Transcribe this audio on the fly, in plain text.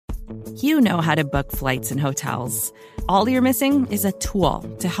You know how to book flights and hotels. All you're missing is a tool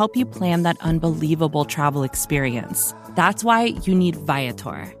to help you plan that unbelievable travel experience. That's why you need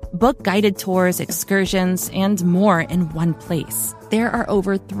Viator. Book guided tours, excursions, and more in one place. There are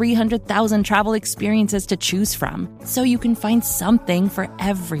over 300,000 travel experiences to choose from, so you can find something for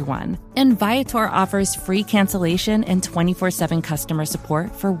everyone. And Viator offers free cancellation and 24/7 customer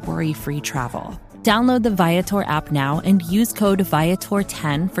support for worry-free travel. Download the Viator app now and use code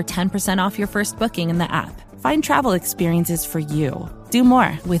Viator10 for 10% off your first booking in the app. Find travel experiences for you. Do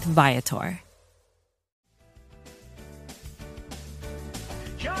more with Viator.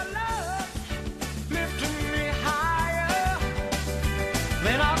 Your love lifting me higher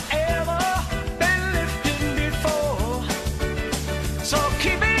than I've ever been lifted before. So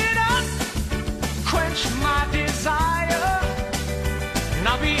keep it up, quench my desire, and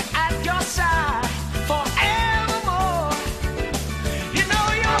I'll be at your side forevermore. You know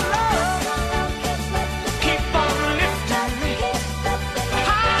your love keep on lifting me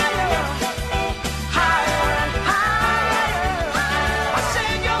higher, higher and higher. I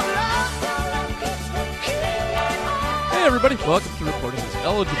said your love keep on. Hey everybody, welcome to Reporting is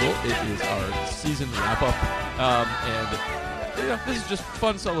Eligible. It is our season wrap-up, and this is just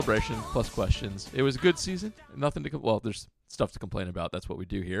fun celebration plus questions. It was a good season, nothing to well, there's stuff to complain about, that's what we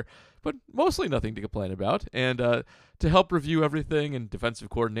do here, but mostly nothing to complain about. And to help review everything and defensive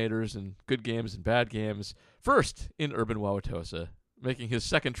coordinators and good games and bad games, first in Urban Wauwatosa, making his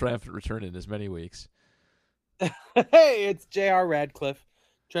second triumphant return in as many weeks. Hey, it's J.R. Radcliffe,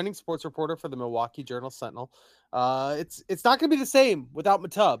 trending sports reporter for the Milwaukee Journal-Sentinel. It's not going to be the same without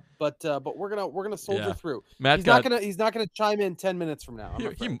Matub, but we're gonna soldier through. He's not gonna chime in 10 minutes from now.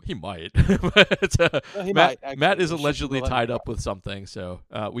 He might. But, he might. Matt is allegedly tied up with something, so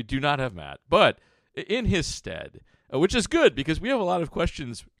we do not have Matt. But in his stead, which is good because we have a lot of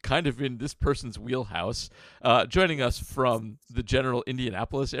questions kind of in this person's wheelhouse. Joining us from the general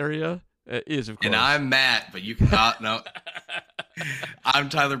Indianapolis area is, of course. And I'm Matt, but you cannot know. I'm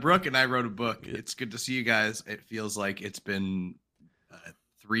Tyler Brook, and I wrote a book. It's good to see you guys. It feels like it's been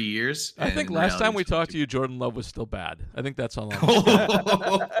 3 years. I think last time we talked to you, Jordan Love was still bad. I think that's how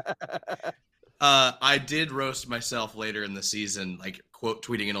long. I did roast myself later in the season, like quote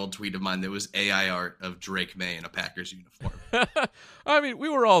tweeting an old tweet of mine that was AI art of Drake May in a Packers uniform. I mean, we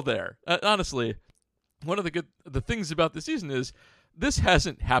were all there. Honestly, one of the things about the season is this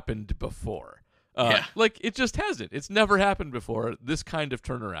hasn't happened before. Like, it just hasn't. It's never happened before, this kind of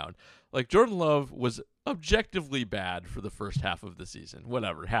turnaround. Like, Jordan Love was objectively bad for the first half of the season,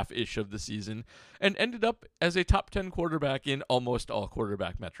 half-ish of the season, and ended up as a top 10 quarterback in almost all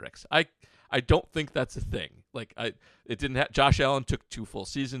quarterback metrics. I don't think that's a thing. Like, it didn't. Josh Allen took 2 full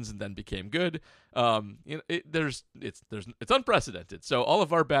seasons and then became good. It's unprecedented. So all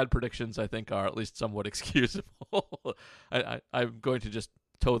of our bad predictions, I think, are at least somewhat excusable. I'm going to just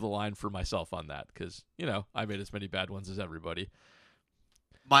toe the line for myself on that because I made as many bad ones as everybody.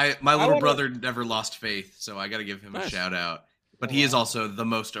 My little brother never lost faith, so I got to give him a shout out. But he is also the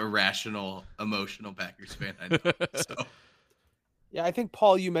most irrational, emotional Packers fan I know. So. Yeah, I think,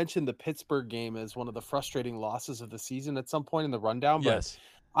 Paul, you mentioned the Pittsburgh game as one of the frustrating losses of the season at some point in the rundown. But yes.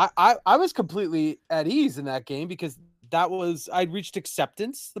 I was completely at ease in that game because I'd reached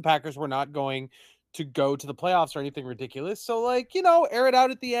acceptance. The Packers were not going to go to the playoffs or anything ridiculous. So, air it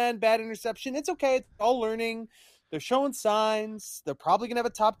out at the end, bad interception. It's okay. It's all learning. They're showing signs. They're probably going to have a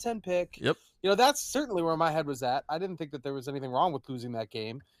top 10 pick. Yep. That's certainly where my head was at. I didn't think that there was anything wrong with losing that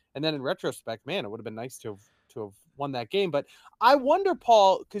game. And then in retrospect, man, it would have been nice to have won that game. But I wonder,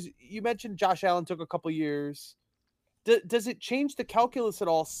 Paul, because you mentioned Josh Allen took a couple years. Does it change the calculus at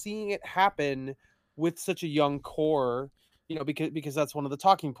all seeing it happen with such a young core? Because that's one of the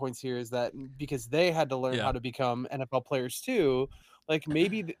talking points here is that because they had to learn how to become NFL players too, like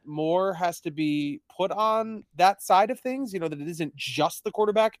maybe more has to be put on that side of things, that it isn't just the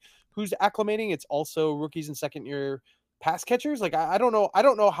quarterback who's acclimating. It's also rookies and second year pass catchers. Like, I don't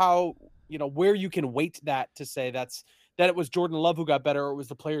know how, where you can weight that to say that it was Jordan Love who got better or it was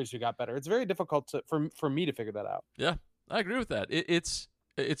the players who got better. It's very difficult for me to figure that out. Yeah, I agree with that. It's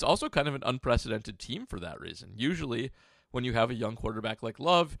also kind of an unprecedented team for that reason. Usually when you have a young quarterback like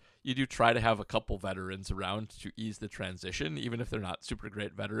Love, you do try to have a couple veterans around to ease the transition, even if they're not super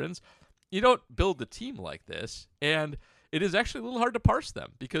great veterans. You don't build a team like this, and it is actually a little hard to parse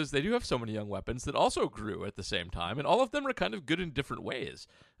them because they do have so many young weapons that also grew at the same time, and all of them are kind of good in different ways.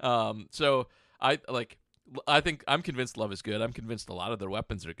 So I think I'm convinced Love is good. I'm convinced a lot of their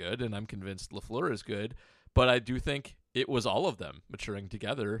weapons are good, and I'm convinced LaFleur is good. But I do think it was all of them maturing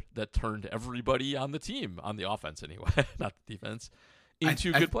together that turned everybody on the team, on the offense anyway, not the defense,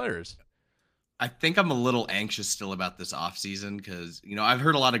 into good players. I think I'm a little anxious still about this offseason because, I've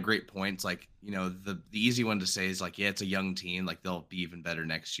heard a lot of great points. Like, the easy one to say is like, yeah, it's a young team. Like, they'll be even better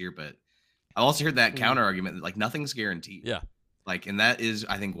next year. But I also heard that counter argument that, like, nothing's guaranteed. Yeah. Like, and that is,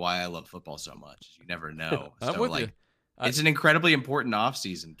 I think, why I love football so much. You never know. I'm So, with like, you. it's an incredibly important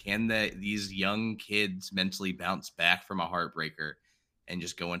offseason. Can these young kids mentally bounce back from a heartbreaker and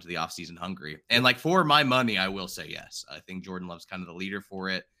just go into the offseason hungry? And, like, for my money, I will say yes. I think Jordan Love's kind of the leader for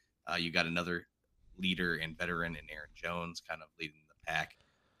it. You got another leader and veteran in Aaron Jones kind of leading the pack.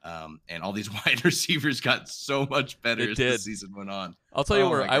 And all these wide receivers got so much better as the season went on. I'll tell you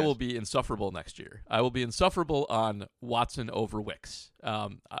where I will be insufferable next year. I will be insufferable on Watson over Wicks. I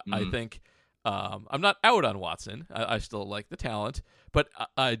think I'm not out on Watson. I still like the talent, but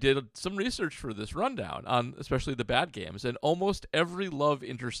I did some research for this rundown on especially the bad games, and almost every Love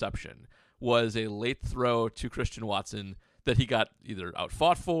interception was a late throw to Christian Watson that he got either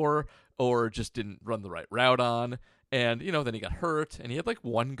outfought for or just didn't run the right route on. And, then he got hurt, and he had like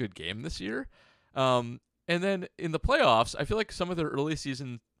one good game this year. And then in the playoffs, I feel like some of their early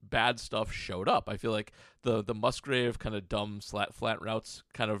season bad stuff showed up. I feel like the Musgrave kind of dumb flat routes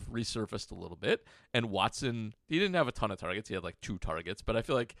kind of resurfaced a little bit. And Watson, he didn't have a ton of targets. He had like 2 targets, but I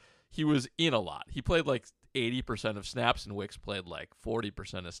feel like he was in a lot. He played like 80% of snaps, and Wicks played like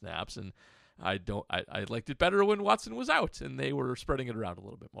 40% of snaps. And I liked it better when Watson was out and they were spreading it around a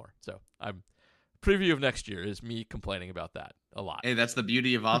little bit more. So preview of next year is me complaining about that a lot. Hey, that's the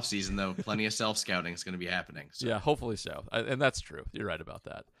beauty of off season though. Plenty of self-scouting is going to be happening. So. Yeah, hopefully so. And that's true. You're right about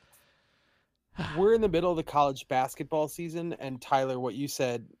that. We're in the middle of the college basketball season, and Tyler, what you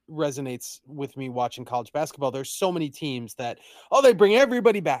said resonates with me watching college basketball. There's so many teams that, they bring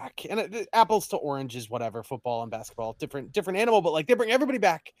everybody back, and apples to oranges, whatever, football and basketball, different animal, but like they bring everybody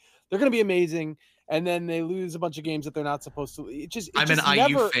back. They're going to be amazing. And then they lose a bunch of games that they're not supposed to. I'm an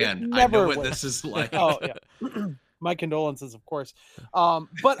IU fan. I know what this is like. Oh, yeah. My condolences, of course.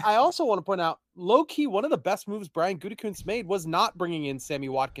 But I also want to point out, low-key, one of the best moves Brian Gutekunst made was not bringing in Sammy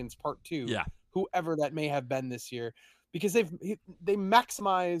Watkins Part 2. Yeah. Whoever that may have been this year, because they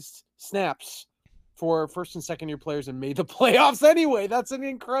maximized snaps for first and second year players and made the playoffs anyway. That's an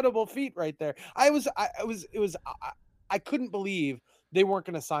incredible feat right there. I couldn't believe they weren't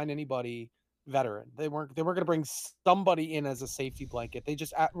going to sign anybody veteran. They weren't going to bring somebody in as a safety blanket. They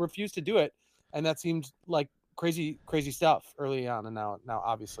just refused to do it, and that seemed like crazy stuff early on. And now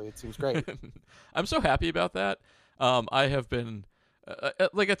obviously it seems great. I'm so happy about that. I have been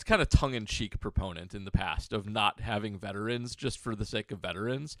like it's kind of tongue-in-cheek proponent in the past of not having veterans just for the sake of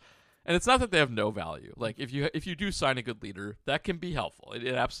veterans. And it's not that they have no value. Like if you do sign a good leader, that can be helpful. It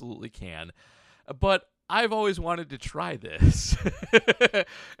absolutely can. But I've always wanted to try this.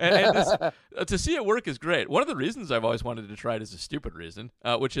 and this, to see it work is great. One of the reasons I've always wanted to try it is a stupid reason,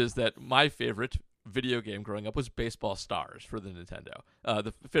 which is that my favorite video game growing up was Baseball Stars for the Nintendo,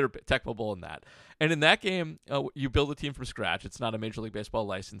 the favorite Tecmo Bowl in that. And in that game, you build a team from scratch. It's not a Major League Baseball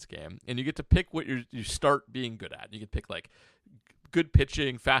license game. And you get to pick what you start being good at. You can pick like good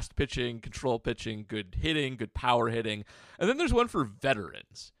pitching, fast pitching, control pitching, good hitting, good power hitting. And then there's one for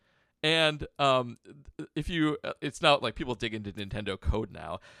veterans. And it's not like people dig into Nintendo code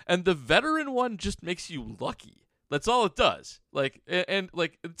now. And the veteran one just makes you lucky. That's all it does. Like, and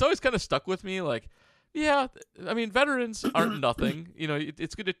like, it's always kind of stuck with me. Like, yeah, I mean, veterans aren't nothing.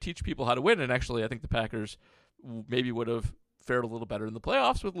 It's going to teach people how to win. And actually, I think the Packers maybe would have fared a little better in the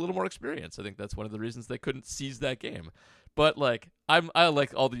playoffs with a little more experience. I think that's one of the reasons they couldn't seize that game. But like, I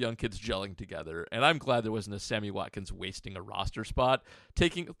like all the young kids gelling together, and I'm glad there wasn't a Sammy Watkins wasting a roster spot,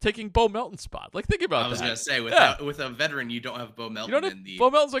 taking Bo Melton's spot. Like, think about that. I was gonna say with a veteran, you don't have Bo Melton in the Bo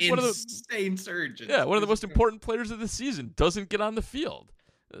Melton's like insane one of the insane surge. Yeah, one of the most important players of the season doesn't get on the field.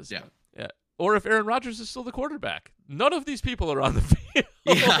 Yeah. Or if Aaron Rodgers is still the quarterback, none of these people are on the field.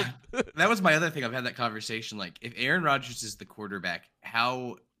 Yeah, that was my other thing. I've had that conversation. Like, if Aaron Rodgers is the quarterback,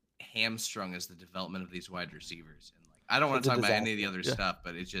 how hamstrung is the development of these wide receivers? And like, I don't want to talk about any of the other stuff,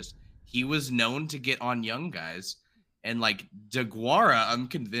 but it's just he was known to get on young guys, and like DeGuara, I'm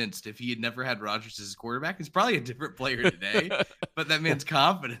convinced if he had never had Rodgers as his quarterback, he's probably a different player today. But that man's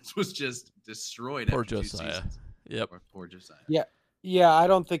confidence was just destroyed. Poor Josiah. Yep. Poor Josiah. Yeah. Yeah, I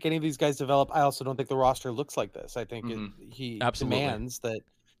don't think any of these guys develop. I also don't think the roster looks like this. I think he demands that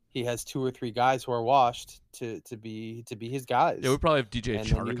he has 2 or 3 guys who are washed to be his guys. Yeah, we probably have DJ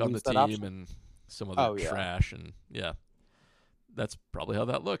Chark on the team and some other trash, and that's probably how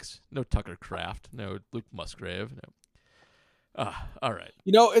that looks. No Tucker Kraft, no Luke Musgrave, no. All right.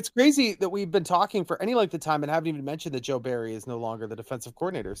 It's crazy that we've been talking for any length of time and haven't even mentioned that Joe Barry is no longer the defensive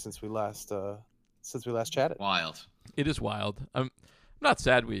coordinator since we last chatted. Wild. It is wild. not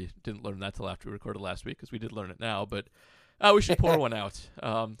sad we didn't learn that till after we recorded last week, because we did learn it now, but we should pour one out.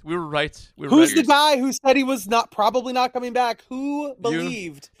 We were right. Who's the guy who said he was probably not coming back? Who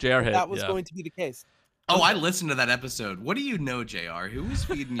believed that was going to be the case? Oh, I listened to that episode. What do you know, JR? Who was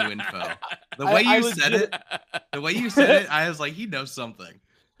feeding you info? The way you said it, I was like, he knows something.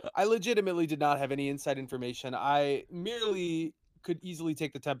 I legitimately did not have any inside information. I merely could easily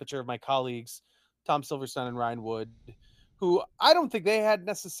take the temperature of my colleagues, Tom Silverstein and Ryan Wood, who I don't think they had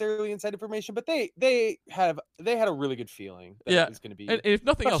necessarily inside information, but they had a really good feeling that it was going to be. And if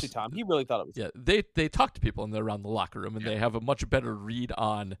nothing else, Tom, he really thought it was. Yeah, they talk to people and they're around the locker room, and they have a much better read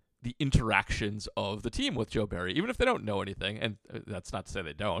on the interactions of the team with Joe Barry, even if they don't know anything. And that's not to say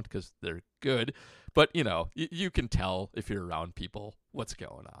they don't, because they're good. But you can tell if you're around people what's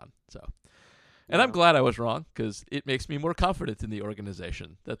going on. So. And I'm glad I was wrong, because it makes me more confident in the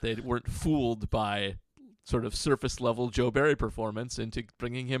organization that they weren't fooled by sort of surface level Joe Barry performance into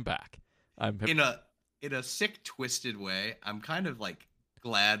bringing him back. In a sick, twisted way, I'm kind of like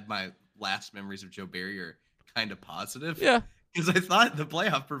glad my last memories of Joe Barry are kind of positive. Yeah, because I thought the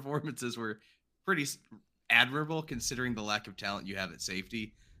playoff performances were pretty admirable considering the lack of talent you have at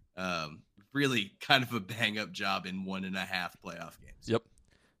safety. Really kind of a bang up job in 1.5 playoff games. Yep,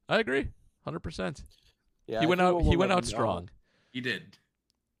 I agree. 100%. Yeah, he went out strong. He did.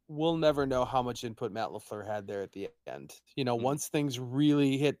 We'll never know how much input Matt LaFleur had there at the end. Mm-hmm. Once things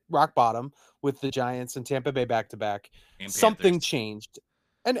really hit rock bottom with the Giants and Tampa Bay back-to-back, something changed.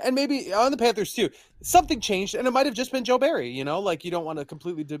 And maybe on the Panthers too, something changed, and it might have just been Joe Barry. You don't want to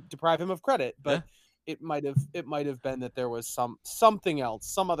completely deprive him of credit, but it might have been that there was something else,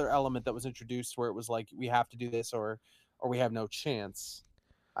 some other element that was introduced where it was like, we have to do this or we have no chance.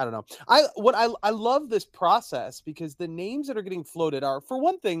 I don't know. I love this process because the names that are getting floated are, for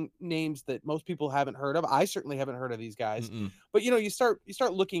one thing, names that most people haven't heard of. I certainly haven't heard of these guys. Mm-mm. But you start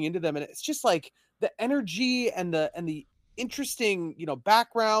looking into them, and it's just like the energy and the interesting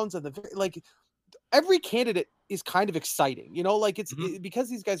backgrounds and every candidate is kind of exciting. Because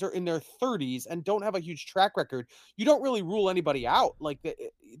these guys are in their 30s and don't have a huge track record. You don't really rule anybody out.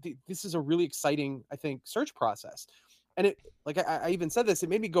 This is a really exciting, I think, search process. And it, I even said this, it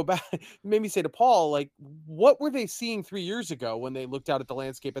made me go back, it made me say to Paul, what were they seeing 3 years ago when they looked out at the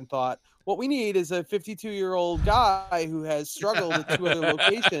landscape and thought, what we need is a 52-year-old guy who has struggled at 2 other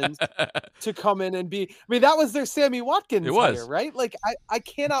locations to come in and be, that was their Sammy Watkins hire, right? I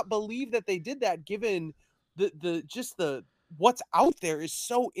cannot believe that they did that, given the what's out there is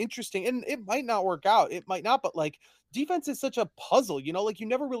so interesting, and it might not work out. It might not, but defense is such a puzzle, you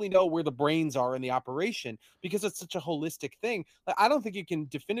never really know where the brains are in the operation because it's such a holistic thing. I don't think you can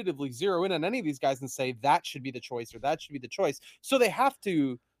definitively zero in on any of these guys and say that should be the choice or that should be the choice. So they have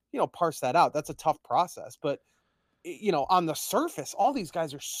to, parse that out. That's a tough process, but on the surface, all these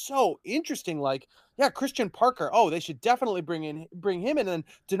guys are so interesting. Christian Parker. Oh, they should definitely bring him in. And then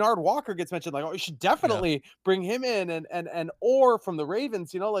Denard Walker gets mentioned. You should definitely bring him in. And or from the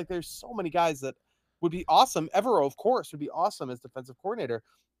Ravens, there's so many guys that would be awesome. Evero, of course, would be awesome as defensive coordinator.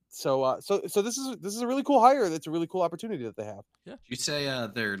 So this is a really cool hire. That's a really cool opportunity that they have. Yeah. You say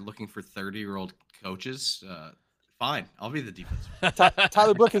they're looking for 30-year-old coaches. Fine, I'll be the defense.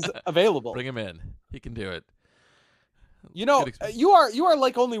 Tyler Brook is available. Bring him in. He can do it. You are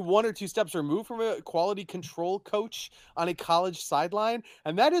like only 1 or 2 steps removed from a quality control coach on a college sideline,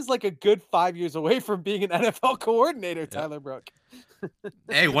 and that is a good 5 years away from being an NFL coordinator. Tyler Brook.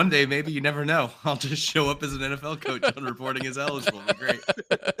 Hey, one day maybe, you never know. I'll just show up as an NFL coach on reporting as eligible. It'll be great.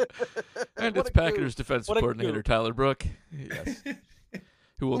 And it's Packers defensive coordinator Tyler Brook. Yes.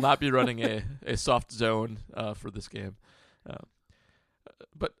 Who will not be running a soft zone for this game.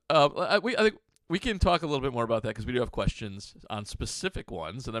 But I think we can talk a little bit more about that because we do have questions on specific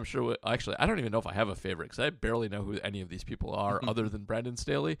ones, and I'm sure actually I don't even know if I have a favorite because I barely know who any of these people are other than Brandon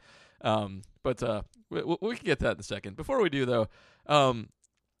Staley. But we can get to that in a second. Before we do though, do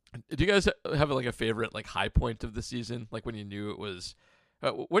you guys have a favorite high point of the season? When you knew it was.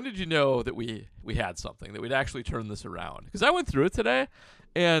 When did you know that we had something, that we'd actually turn this around? Because I went through it today,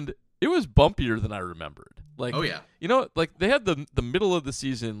 and it was bumpier than I remembered. Oh yeah, they had the middle of the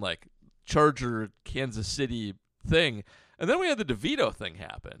season Charger Kansas City thing, and then we had the DeVito thing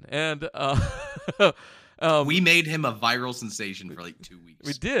happen, and we made him a viral sensation for 2 weeks.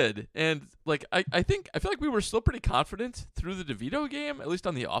 We did, and I feel like we were still pretty confident through the DeVito game, at least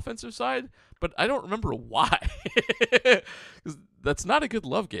on the offensive side, but I don't remember why. That's not a good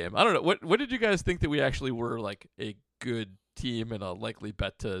love game. I don't know. What did you guys think that we actually were a good team and a likely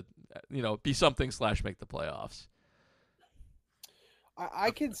bet to be something / make the playoffs?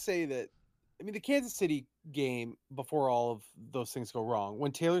 I can say that I mean, the Kansas City game, before all of those things go wrong,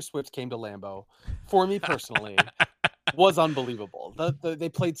 when Taylor Swift came to Lambeau, for me personally, was unbelievable. They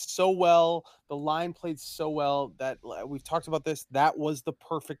played so well. The line played so well that we've talked about this. That was the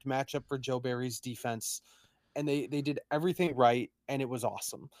perfect matchup for Joe Barry's defense, and they did everything right, and it was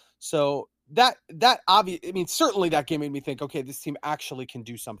awesome. So that obvious. I mean, certainly that game made me think, okay, this team actually can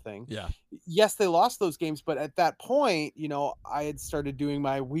do something. Yeah. Yes, they lost those games, but at that point, I had started doing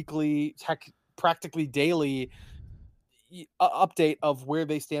my weekly, practically daily update of where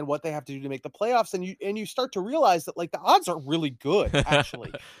they stand, what they have to do to make the playoffs, and you start to realize that like the odds are really good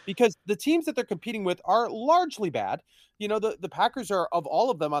actually, because the teams that they're competing with are largely bad. The Packers are, of all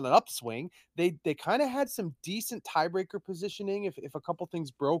of them, on an upswing. They kind of had some decent tiebreaker positioning if a couple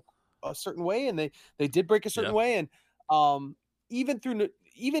things broke a certain way, and they did break a certain way, and even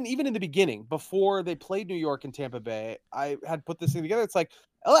in the beginning, before they played New York and Tampa Bay, I had put this thing together. It's like,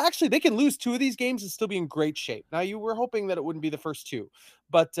 oh, actually, they can lose 2 of these games and still be in great shape. Now, you were hoping that it wouldn't be the first 2,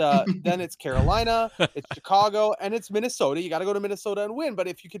 but then it's Carolina, it's Chicago, and it's Minnesota. You got to go to Minnesota and win. But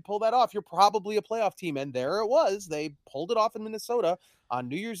if you could pull that off, you're probably a playoff team. And there it was. They pulled it off in Minnesota on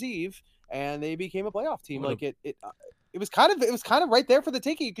New Year's Eve, and they became a playoff team. It was kind of right there for the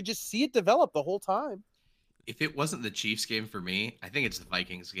taking. You could just see it develop the whole time. If it wasn't the Chiefs game for me, I think it's the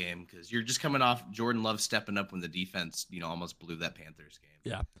Vikings game, because you're just coming off Jordan Love stepping up when the defense, almost blew that Panthers game.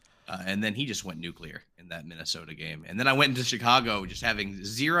 Yeah. And then he just went nuclear in that Minnesota game. And then I went into Chicago just having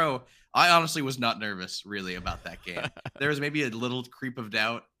zero. I honestly was not nervous really about that game. There was maybe a little creep of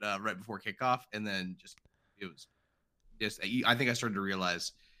doubt right before kickoff. And then I think I started to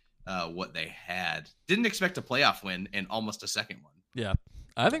realize what they had. Didn't expect a playoff win and almost a second one. Yeah.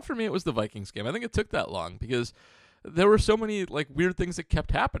 I think for me it was the Vikings game. I think it took that long because there were so many like weird things that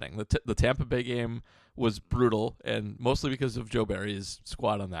kept happening. The Tampa Bay game was brutal, and mostly because of Joe Barry's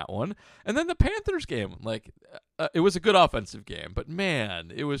squad on that one. And then the Panthers game, it was a good offensive game, but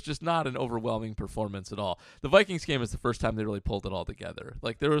man, it was just not an overwhelming performance at all. The Vikings game is the first time they really pulled it all together.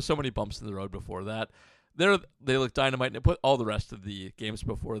 Like there were so many bumps in the road before that. They look dynamite, and it put all the rest of the games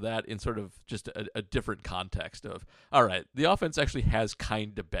before that in sort of just a different context of, all right, the offense actually has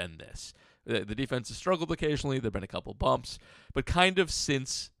kind of been this. The defense has struggled occasionally. There have been a couple bumps, but kind of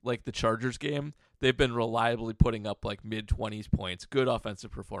since like the Chargers game, they've been reliably putting up like mid-20s points, good offensive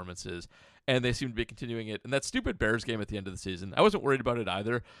performances, and they seem to be continuing it. And that stupid Bears game at the end of the season, I wasn't worried about it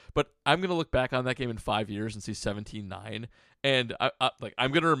either, but I'm going to look back on that game in 5 years and see 17-9, and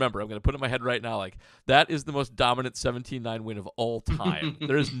I'm going to remember. I'm going to put it in my head right now, like, that is the most dominant 17-9 win of all time.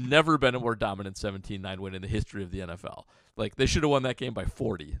 There has never been a more dominant 17-9 win in the history of the NFL. Like, they should have won that game by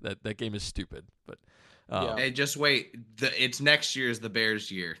 40. That game is stupid, but... Hey, just wait. It's next year's the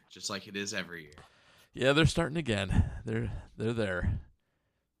Bears' year, just like it is every year. Yeah, they're starting again. They're there.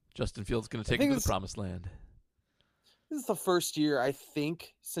 Justin Fields going to take them to the promised land. This is the first year, I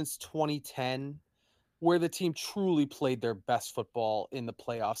think, since 2010 where the team truly played their best football in the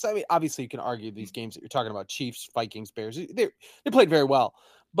playoffs. I mean, obviously you can argue these games that you're talking about, Chiefs, Vikings, Bears, they played very well.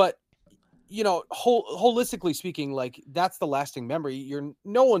 But, holistically speaking, like, that's the lasting memory.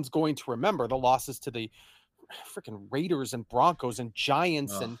 No one's going to remember the losses to the freaking Raiders and Broncos and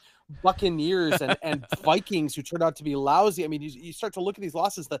Giants and Buccaneers and Vikings, who turned out to be lousy. I mean, you start to look at these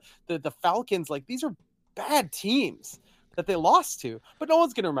losses, the Falcons, like, these are bad teams that they lost to, but no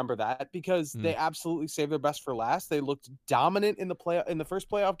one's going to remember that because they absolutely saved their best for last. They looked dominant in the first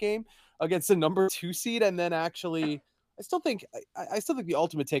playoff game against the number 2 seed. And then actually, I still think the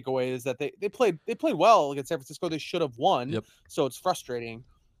ultimate takeaway is that they played well against San Francisco. They should have won. Yep. So it's frustrating,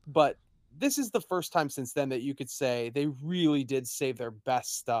 but this is the first time since then that you could say they really did save their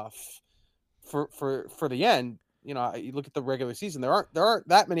best stuff for the end. You look at the regular season, there aren't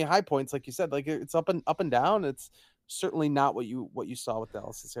that many high points. Like you said, like it's up and down. It's certainly not what you saw with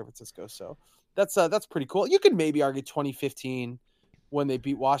Dallas and San Francisco. So that's pretty cool. You could maybe argue 2015 when they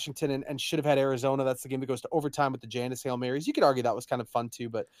beat Washington and should have had Arizona. That's the game that goes to overtime with the Janis Hail Marys. You could argue that was kind of fun too,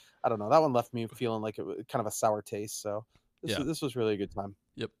 but I don't know. That one left me feeling like it was kind of a sour taste. So this was really a good time.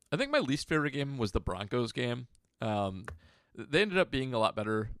 Yep. I think my least favorite game was the Broncos game. They ended up being a lot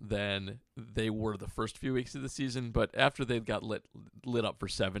better than they were the first few weeks of the season, but after they got lit up for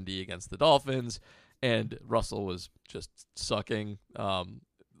 70 against the Dolphins, and Russell was just sucking,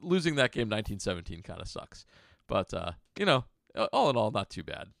 losing that game 19-17 kind of sucks. But, all in all, not too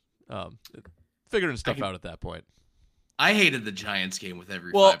bad. Figuring stuff out at that point. I hated the Giants game with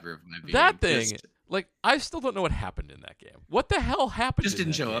every fiber of my being. That thing... I still don't know what happened in that game. What the hell happened? Just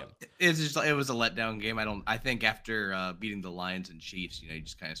didn't show up. It was a letdown game. I think after beating the Lions and Chiefs, you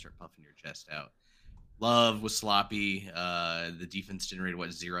just kind of start puffing your chest out. Love was sloppy. The defense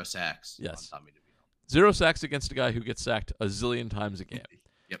generated 0 sacks? Yes. On Tommy DeVito. 0 sacks against a guy who gets sacked a zillion times a game.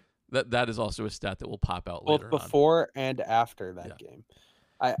 Yep. That is also a stat that will pop out Both later before and after that Yeah. game.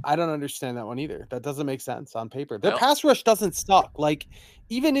 I don't understand that one either. That doesn't make sense on paper. Their pass rush doesn't suck. Like,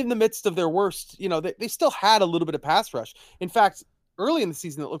 even in the midst of their worst, they still had a little bit of pass rush. In fact, early in the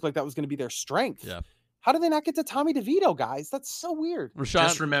season, it looked like that was going to be their strength. Yeah. How did they not get to Tommy DeVito, guys? That's so weird. on.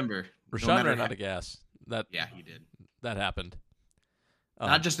 Just remember, Rashawn ran out of gas. Yeah, he did. That happened.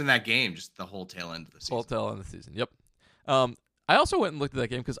 Not just in that game, just the whole tail end of the season. Whole tail end of the season. Yep. I also went and looked at that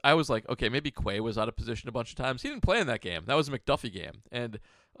game because I was like, okay, maybe Quay was out of position a bunch of times. He didn't play in that game. That was a McDuffie game. And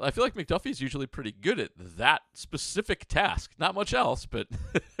I feel like McDuffie's usually pretty good at that specific task. Not much else, but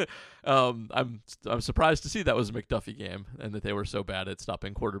I'm surprised to see that was a McDuffie game and that they were so bad at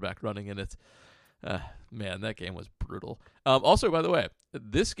stopping quarterback running in it. Man, that game was brutal. Also, by the way,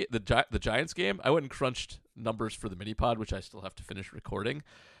 the Giants game, I went and crunched numbers for the mini pod, which I still have to finish recording.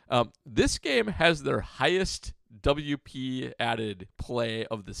 This game has their highest WP added play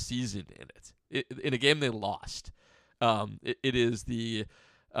of the season in it. In a game they lost. It is the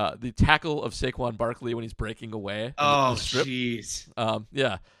tackle of Saquon Barkley when he's breaking away. Oh, jeez.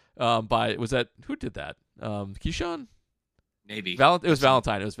 Yeah. Was that who did that? Keyshawn? Maybe. It was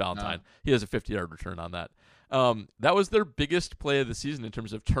Valentine. He has a 50-yard return on that. That was their biggest play of the season in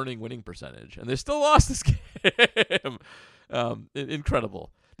terms of turning winning percentage, and they still lost this game.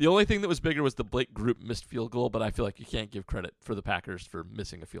 Incredible. The only thing that was bigger was the Blake Group missed field goal, but I feel like you can't give credit for the Packers for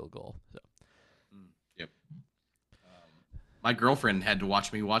missing a field goal. So. Yep. My girlfriend had to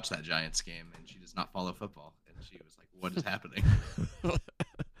watch me watch that Giants game, and she does not follow football, and she was like, "What is happening?"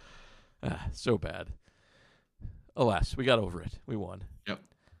 So bad. Alas, we got over it. We won. Yep.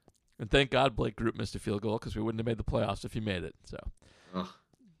 And thank God Blake Group missed a field goal because we wouldn't have made the playoffs if he made it. So. Ugh.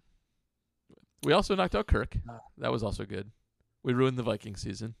 We also knocked out Kirk. That was also good. We ruined the Vikings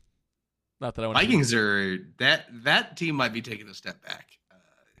season. Not that I want. Vikings are that team might be taking a step back.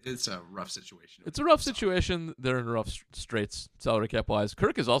 It's a rough situation. It's a rough situation. They're in rough straits salary cap wise.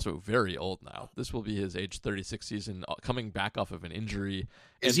 Kirk is also very old now. This will be his age 36 season, coming back off of an injury.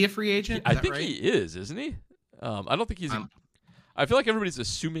 Is he a free agent? I think he is, isn't he? I don't think he's. I feel like everybody's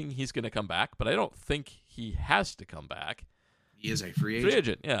assuming he's going to come back, but I don't think he has to come back. He is a free agent. Free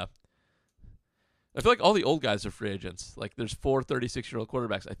agent, yeah. I feel like all the old guys are free agents. Like, there's 4 36-year-old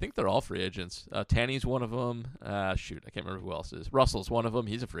quarterbacks. I think they're all free agents. Tanny's one of them. I can't remember who else is. Russell's one of them.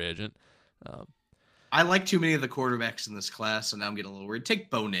 He's a free agent. I like too many of the quarterbacks in this class, so now I'm getting a little worried. Take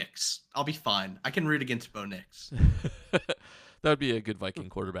Bo Nix. I'll be fine. I can root against Bo Nix. That would be a good Viking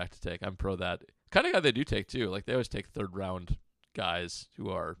quarterback to take. I'm pro that. Kind of guy they do take, too. Like, they always take third-round guys who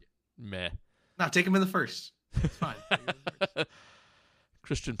are meh. No, take him in the first. It's fine.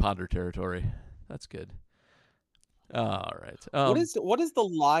 Christian Ponder territory. That's good. All right. What is the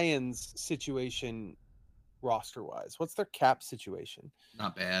Lions situation roster wise? What's their cap situation?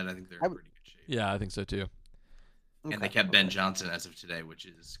 Not bad. I think they're in pretty good shape. Yeah, I think so too. And they kept Ben Johnson as of today, which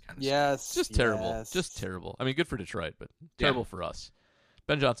is kind of just terrible. Just terrible. I mean, good for Detroit, but terrible for us.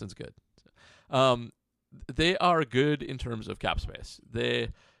 Ben Johnson's good. They are good in terms of cap space.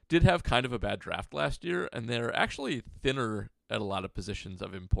 They did have kind of a bad draft last year, and they're actually thinner at a lot of positions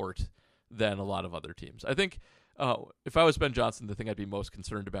of import than a lot of other teams. I think if I was Ben Johnson, the thing I'd be most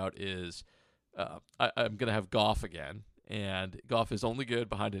concerned about is I'm going to have Goff again, and Goff is only good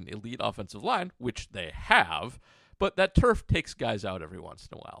behind an elite offensive line, which they have, but that turf takes guys out every once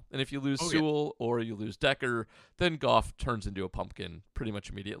in a while. And if you lose Sewell or you lose Decker, then Goff turns into a pumpkin pretty much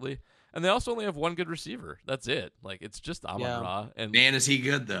immediately. And they also only have one good receiver. That's it. Like, it's just Amon-Ra. And man, is he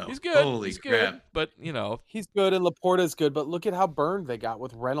good, though? He's good. Holy crap. Good, but, he's good, and Laporta's good, but look at how burned they got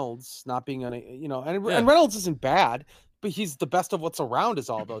with Reynolds not being on and Reynolds isn't bad, but he's the best of what's around is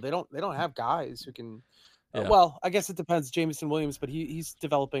all, though. They don't have guys who can well, I guess it depends. Jameson Williams, but he's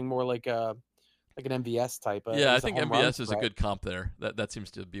developing more like an MVS type. I think MVS is a good comp there. That seems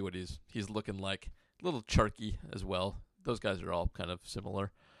to be what he's looking like. A little Charky as well. Those guys are all kind of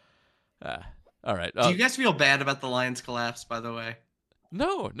similar. All right. Do you guys feel bad about the Lions collapse, by the way?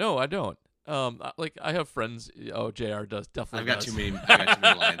 No, I don't. I have friends. Oh, JR does definitely. I've got too many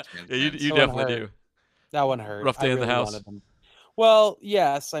Lions fans. Yeah, you definitely do. That one hurt. Rough day in the house. Well,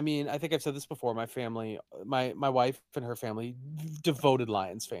 yes. I mean, I think I've said this before. My family, my wife and her family, devoted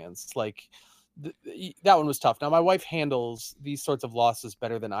Lions fans. Like, that one was tough. Now, my wife handles these sorts of losses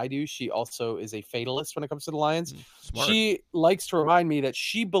better than I do. She also is a fatalist when it comes to the Lions. Smart. She likes to remind me that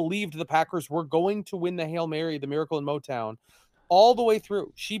she believed the Packers were going to win the Hail Mary, the Miracle in Motown, all the way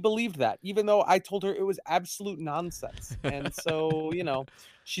through. She believed that, even though I told her it was absolute nonsense. And so,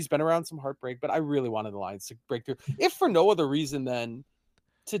 she's been around some heartbreak, but I really wanted the Lions to break through, if for no other reason than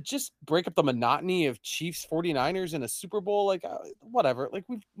to just break up the monotony of Chiefs 49ers in a Super Bowl. Like, whatever. Like,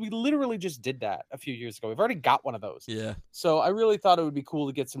 we literally just did that a few years ago. We've already got one of those. Yeah. So I really thought it would be cool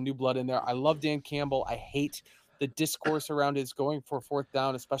to get some new blood in there. I love Dan Campbell. I hate the discourse around his going for fourth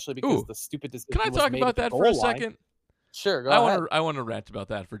down, especially because the stupid decision. Can I talk about that for a second? Sure, go ahead. I want to rant about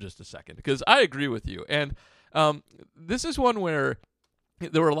that for just a second, because I agree with you. And this is one where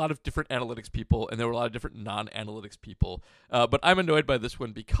there were a lot of different analytics people, and there were a lot of different non-analytics people. But I'm annoyed by this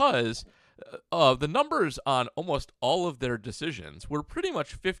one because the numbers on almost all of their decisions were pretty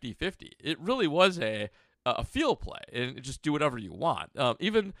much 50-50. It really was a field play, and just do whatever you want.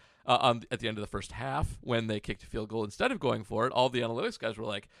 Even at the end of the first half, when they kicked a field goal instead of going for it, all the analytics guys were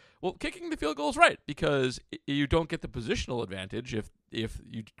like, well, kicking the field goal is right, because you don't get the positional advantage if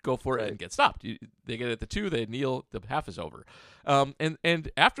you go for it and get stopped. They get it at the 2, they kneel, the half is over. And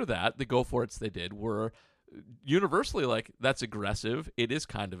after that, the go for it's they did were universally like, that's aggressive. It is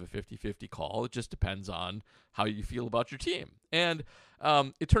kind of a 50-50 call. It just depends on how you feel about your team. And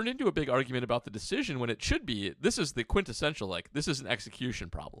it turned into a big argument about the decision when it should be, this is the quintessential, like, this is an execution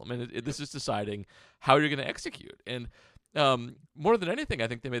problem, and this is deciding how you're going to execute. And more than anything, I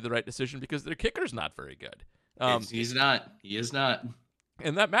think they made the right decision because their kicker's not very good. He's not. He is not.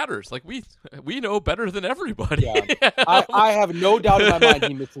 And that matters. Like, we know better than everybody. Yeah. I have no doubt in my mind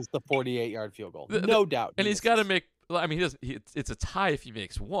he misses the 48-yard field goal. No doubt. And he's got to make, I mean, it's a tie if he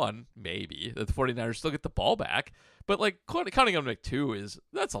makes one, maybe. The 49ers still get the ball back. But, like, counting him to make 2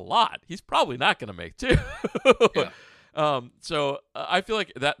 that's a lot. He's probably not going to make 2. Yeah. So I feel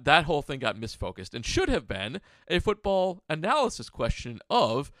like that whole thing got misfocused and should have been a football analysis question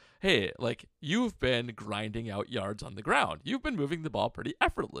of, hey, like, you've been grinding out yards on the ground. You've been moving the ball pretty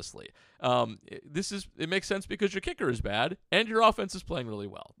effortlessly. It makes sense because your kicker is bad and your offense is playing really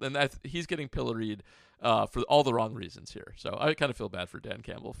well. And he's getting pilloried for all the wrong reasons here. So I kind of feel bad for Dan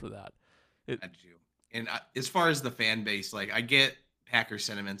Campbell for that. I do. And as far as the fan base, like, I get Packers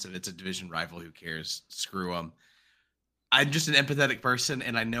sentiments of it's a division rival. Who cares? Screw them. I'm just an empathetic person,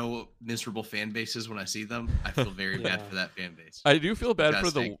 and I know miserable fan bases when I see them. I feel very bad for that fan base. I do feel bad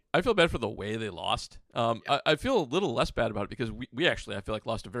for the way they lost. I feel a little less bad about it because we actually, I feel like,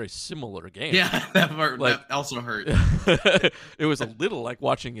 lost a very similar game. Yeah, that also hurt. It was a little like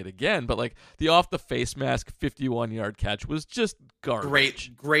watching it again, but like the off the face mask 51-yard catch was just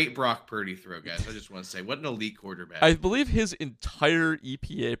garbage. Great Brock Purdy throw, guys. I just want to say, what an elite quarterback. I believe his entire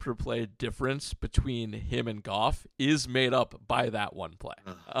EPA per play difference between him and Goff is made up by that one play,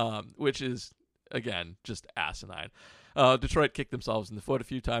 which is, again, just asinine. Detroit kicked themselves in the foot a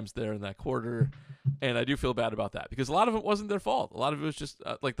few times there in that quarter, and I do feel bad about that because a lot of it wasn't their fault. A lot of it was just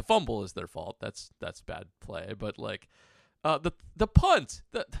like the fumble is their fault. That's bad play, but like the punt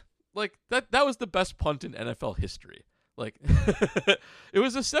that was the best punt in NFL history. Like it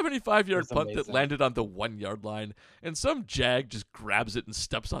was a 75-yard punt that landed on the 1-yard line, and some jag just grabs it and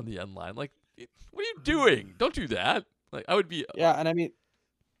steps on the end line. Like, what are you doing? Don't do that. Like, I would be. Yeah, and I mean,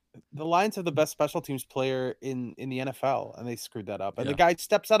 the Lions have the best special teams player in the NFL, and they screwed that up. And the guy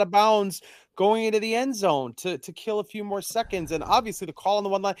steps out of bounds going into the end zone to kill a few more seconds. And obviously the call on the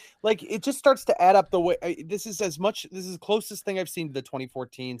one line, like, it just starts to add up the way this is the closest thing I've seen to the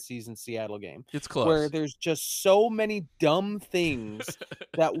 2014 season Seattle game. It's close. Where there's just so many dumb things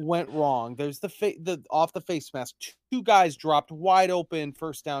that went wrong. There's the off the face mask. 2 guys dropped wide open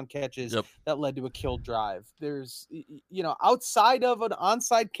first down catches that led to a kill drive. There's, outside of an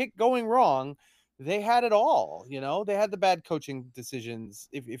onside kick going wrong, they had it all. They had the bad coaching decisions,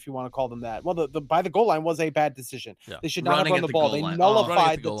 if you want to call them that. Well, the by the goal line was a bad decision. Yeah. They should not have run the ball. They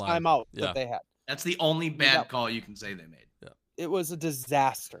nullified the timeout that they had. That's the only bad call you can say they made. Yeah. It was a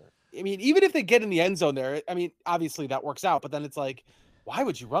disaster. I mean, even if they get in the end zone there, I mean, obviously that works out, but then it's like, why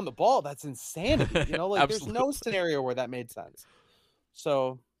would you run the ball? That's insanity. There's no scenario where that made sense.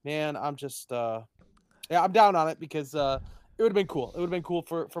 So, man, I'm just, I'm down on it because it would have been cool. It would have been cool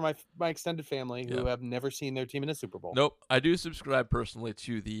for my extended family who have never seen their team in a Super Bowl. Nope. I do subscribe personally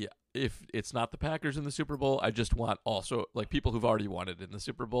to if it's not the Packers in the Super Bowl, I just want also like people who've already won it in the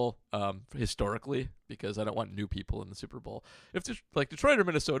Super Bowl historically, because I don't want new people in the Super Bowl. If like Detroit or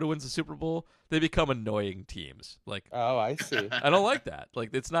Minnesota wins the Super Bowl, they become annoying teams. Like, oh, I see. I don't like that. Like,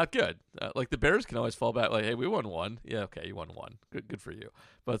 it's not good. Like the Bears can always fall back. Like, hey, we won one. Yeah, okay, you won one. Good for you.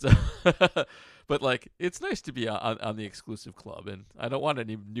 But but like, it's nice to be on the exclusive club, and I don't want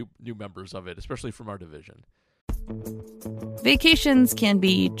any new members of it, especially from our division. Vacations can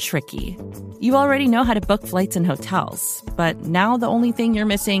be tricky. You already know how to book flights and hotels, but now the only thing you're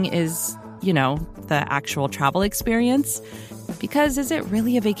missing is, the actual travel experience. Because is it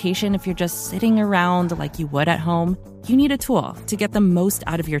really a vacation if you're just sitting around like you would at home? You need a tool to get the most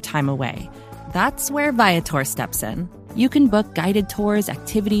out of your time away. That's where Viator steps in. You can book guided tours,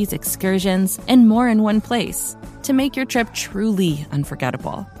 activities, excursions, and more in one place to make your trip truly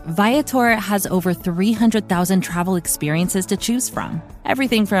unforgettable. Viator has over 300,000 travel experiences to choose from.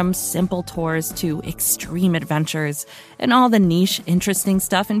 Everything from simple tours to extreme adventures and all the niche, interesting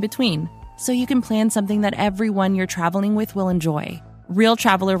stuff in between. So you can plan something that everyone you're traveling with will enjoy. Real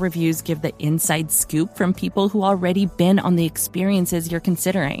traveler reviews give the inside scoop from people who already been on the experiences you're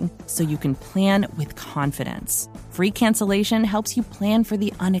considering, so you can plan with confidence. Free cancellation helps you plan for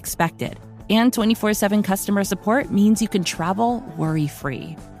the unexpected. And 24/7 customer support means you can travel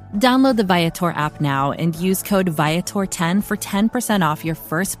worry-free. Download the Viator app now and use code Viator10 for 10% off your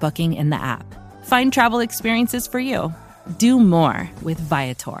first booking in the app. Find travel experiences for you. Do more with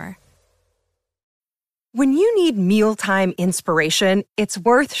Viator. When you need mealtime inspiration, it's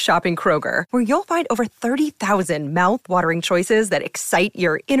worth shopping Kroger, where you'll find over 30,000 mouth-watering choices that excite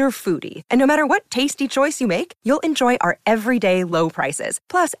your inner foodie. And no matter what tasty choice you make, you'll enjoy our everyday low prices,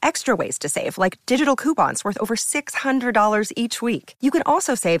 plus extra ways to save, like digital coupons worth over $600 each week. You can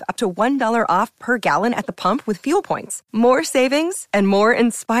also save up to $1 off per gallon at the pump with fuel points. More savings and more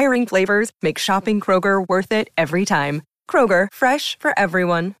inspiring flavors make shopping Kroger worth it every time. Kroger, fresh for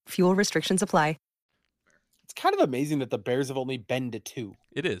everyone. Fuel restrictions apply. It's kind of amazing that the Bears have only been to 2.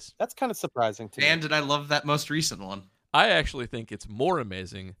 It is. That's kind of surprising to me. And did I love that most recent one? I actually think it's more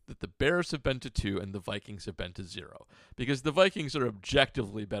amazing that the Bears have been to 2 and the Vikings have been to 0, because the Vikings are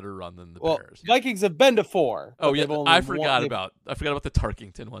objectively better run than the Bears. Vikings have been to 4. Oh yeah, I forgot about the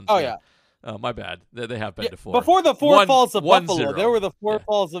Tarkington ones. Oh yeah. Oh, my bad. They have been to 4. Before the 4 falls of Buffalo, 0. there were the 4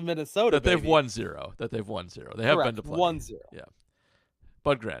 falls of Minnesota. That they've won 0. They have been to play 1-0. Yeah.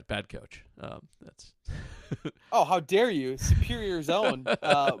 Bud Grant, bad coach. That's. Oh, how dare you! Superior's own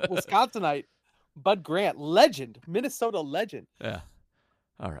Wisconsinite Bud Grant, legend, Minnesota legend. Yeah.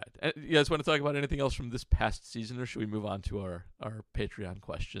 All right. You guys want to talk about anything else from this past season, or should we move on to our Patreon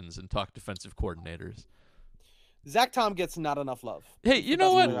questions and talk defensive coordinators? Zach Tom gets not enough love. Hey, you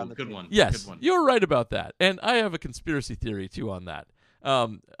know what? Good one. Yes, Good one. You're right about that, and I have a conspiracy theory too on that.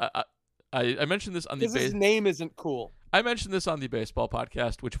 I mentioned this on the his name isn't cool. I mentioned this on the baseball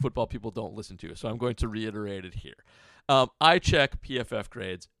podcast, which football people don't listen to, so I'm going to reiterate it here. I check PFF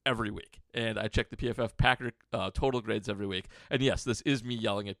grades every week, and I check the PFF Packer total grades every week. And yes, this is me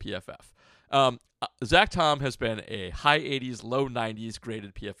yelling at PFF. Zach Tom has been a high 80s, low 90s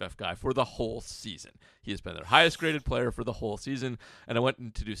graded PFF guy for the whole season. He has been their highest graded player for the whole season, and I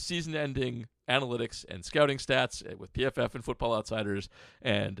went to do season-ending analytics and scouting stats with PFF and Football Outsiders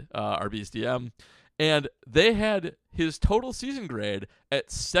and RB's DM. And they had his total season grade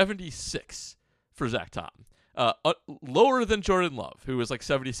at 76 for Zach Tom. Lower than Jordan Love, who was like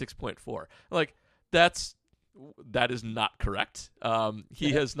 76.4. Like, that is not correct.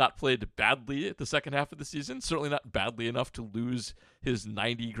 He has not played badly at the second half of the season, certainly not badly enough to lose his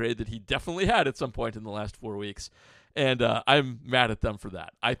 90 grade that he definitely had at some point in the last 4 weeks. And I'm mad at them for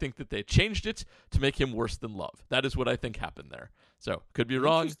that. I think that they changed it to make him worse than Love. That is what I think happened there. So, could be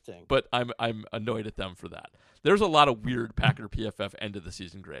wrong, but I'm annoyed at them for that. There's a lot of weird Packer PFF end of the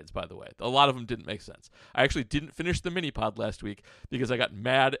season grades, by the way. A lot of them didn't make sense. I actually didn't finish the mini pod last week because I got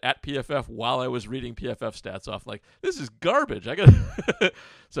mad at PFF while I was reading PFF stats off. Like, this is garbage.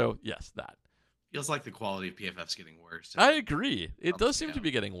 So, yes, that. Feels like the quality of PFF's getting worse. I agree. It does seem to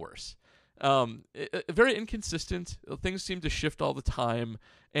be getting worse. Very inconsistent. Things seem to shift all the time,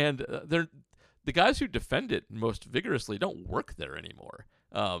 and the guys who defend it most vigorously don't work there anymore,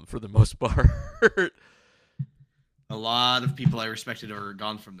 for the most part. A lot of people I respected are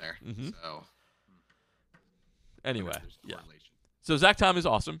gone from there. Mm-hmm. So anyway, yeah. So Zach Tom is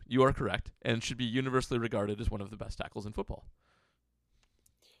awesome. You are correct, and should be universally regarded as one of the best tackles in football.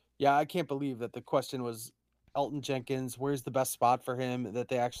 Yeah, I can't believe that the question was Elton Jenkins. Where's the best spot for him? That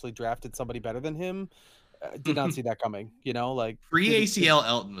they actually drafted somebody better than him. Did not see that coming. You know, like pre-ACL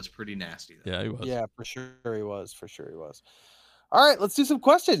Elton was pretty nasty, though. Yeah, he was. Yeah, for sure he was. All right, let's do some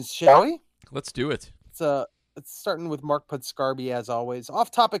questions, shall we? Let's do it. It's starting with Mark Pudscarby, as always.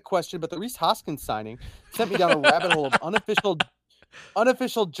 Off-topic question, but the Reese Hoskins signing sent me down a rabbit hole of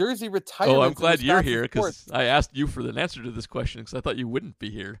unofficial jersey retirement. Oh, I'm glad you're here because I asked you for an answer to this question because I thought you wouldn't be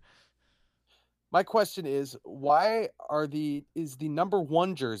here. My question is, why is the number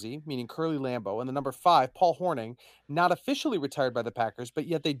 1 jersey, meaning Curly Lambeau, and the number 5, Paul Hornung, not officially retired by the Packers, but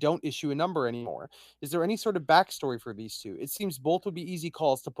yet they don't issue a number anymore? Is there any sort of backstory for these two? It seems both would be easy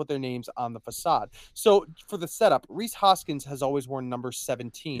calls to put their names on the facade. So for the setup, Reese Hoskins has always worn number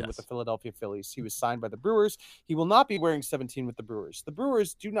 17 with the Philadelphia Phillies. He was signed by the Brewers. He will not be wearing 17 with the Brewers. The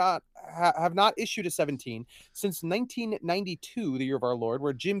Brewers do not have not issued a 17 since 1992, the year of our Lord,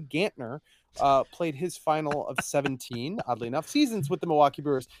 where Jim Gantner played his final of 17, oddly enough, seasons with the Milwaukee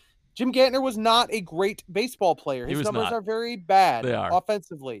Brewers. Jim Gantner was not a great baseball player. His numbers are very bad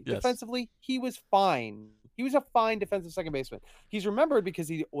offensively. Yes. Defensively, he was fine. He was a fine defensive second baseman. He's remembered because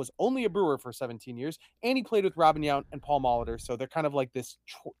he was only a Brewer for 17 years, and he played with Robin Yount and Paul Molitor. So they're kind of like this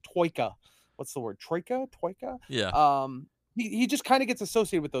troika. What's the word? Troika? Yeah. He just kind of gets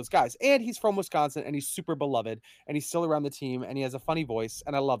associated with those guys. And he's from Wisconsin, and he's super beloved, and he's still around the team, and he has a funny voice,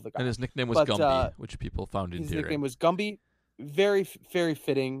 and I love the guy. And his nickname was Gumby, which people found endearing. His nickname was Gumby. Very, very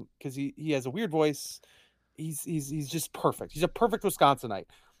fitting because he has a weird voice. He's just perfect. He's a perfect Wisconsinite.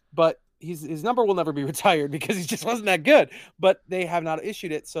 But his number will never be retired because he just wasn't that good. But they have not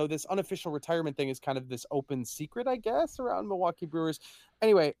issued it. So this unofficial retirement thing is kind of this open secret, I guess, around Milwaukee Brewers.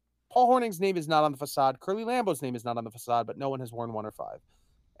 Anyway, Paul Hornung's name is not on the facade. Curly Lambeau's name is not on the facade, but no one has worn 1 or 5.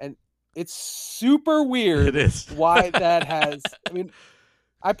 And it's super weird. It is. Why that has, I mean,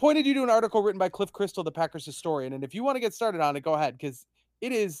 I pointed you to an article written by Cliff Crystal, the Packers historian. And if you want to get started on it, go ahead. Because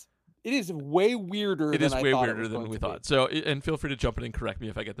it is way weirder than I thought. Than we thought. So, and feel free to jump in and correct me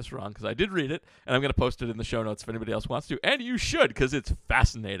if I get this wrong, because I did read it, and I'm going to post it in the show notes if anybody else wants to. And you should, because it's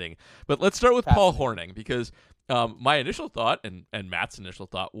fascinating. But let's start with Paul Hornung, because my initial thought and Matt's initial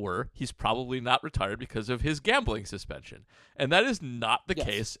thought were he's probably not retired because of his gambling suspension. And that is not the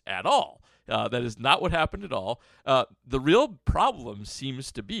case at all. That is not what happened at all. The real problem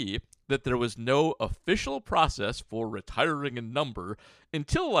seems to be that there was no official process for retiring a number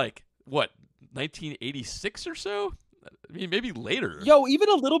until 1986 or so? I mean, maybe later. Even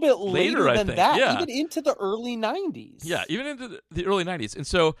a little bit later than that. Yeah. Even into the early 90s. Yeah, even into the early 90s. And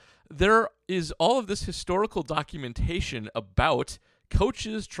so there is all of this historical documentation about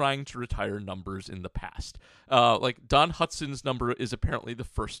coaches trying to retire numbers in the past. Like Don Hutson's number is apparently the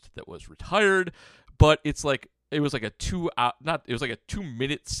first that was retired, but it's like it was like a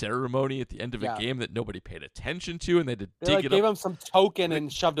 2-minute ceremony at the end of a game that nobody paid attention to, and they had to dig it up. Gave him some token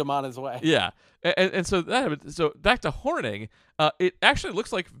and shoved him on his way. Yeah, and so that happened. So back to Hornung, it actually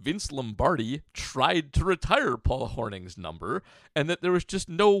looks like Vince Lombardi tried to retire Paul Hornung's number, and that there was just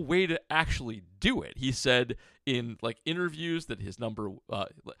no way to actually do it. He said in interviews that his number. I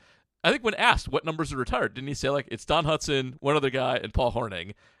think when asked what numbers are retired, didn't he say it's Don Hudson, one other guy, and Paul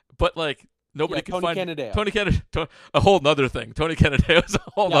Hornung? But nobody could find Tony Canadeo. A whole nother thing. Tony Canadeo is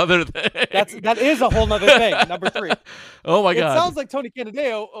a whole nother thing. That is a whole nother thing. Number 3. Oh my God! It sounds like Tony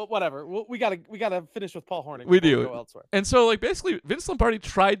Canadeo. Whatever. We gotta finish with Paul Hornung. We do. We go elsewhere. And so basically, Vince Lombardi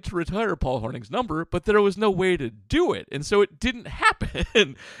tried to retire Paul Hornung's number, but there was no way to do it, and so it didn't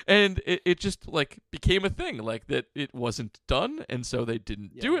happen. And it just became a thing that it wasn't done, and so they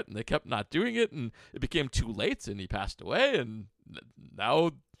didn't do it, and they kept not doing it, and it became too late, and he passed away, and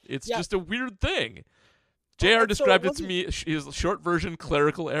now. It's just a weird thing. JR described it to me as a short version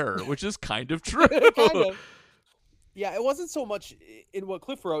clerical error, which is kind of true. Kind of. Yeah, it wasn't so much in what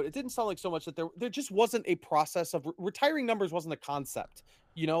Cliff wrote. It didn't sound like so much that there just wasn't a process of retiring numbers wasn't a concept,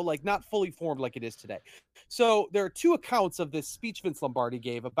 not fully formed like it is today. So there are 2 accounts of this speech Vince Lombardi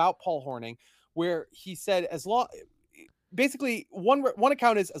gave about Paul Hornung, where he said basically one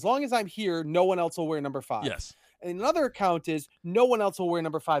account is, as long as I'm here, no one else will wear number 5. Yes. And another account is no one else will wear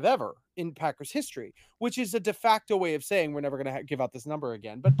number 5 ever in Packers history, which is a de facto way of saying we're never going to give out this number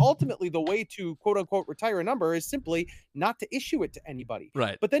again. But ultimately, the way to quote unquote retire a number is simply not to issue it to anybody.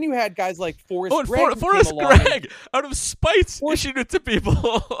 Right. But then you had guys like Forrest Gregg. Forrest Gregg, out of spite, issued it to people.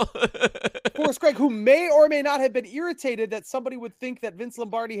 Forrest Gregg, who may or may not have been irritated that somebody would think that Vince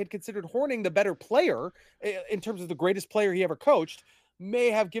Lombardi had considered Hornung the better player in terms of the greatest player he ever coached,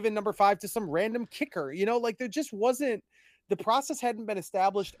 may have given number 5 to some random kicker. There just wasn't, the process hadn't been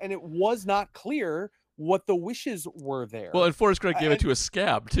established, and it was not clear what the wishes were there. Well, and Forrest Gregg gave it to a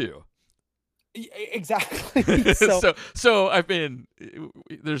scab too. Exactly. So I mean,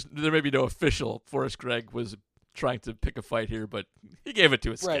 there may be no official Forrest Gregg was trying to pick a fight here, but he gave it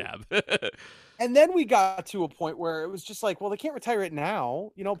to a scab. Right. And then we got to a point where it was just well, they can't retire it now.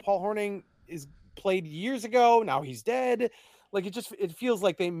 Paul Hornung is played years ago. Now he's dead. It feels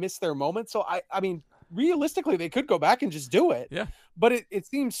like they missed their moment. So I mean, realistically, they could go back and just do it. Yeah. But it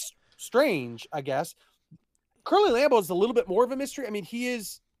seems strange, I guess. Curly Lambeau is a little bit more of a mystery. I mean, he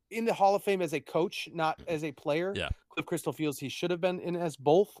is in the Hall of Fame as a coach, not as a player. Yeah. Cliff Crystal feels he should have been in as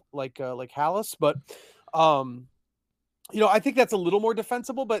both, like Hallis, but I think that's a little more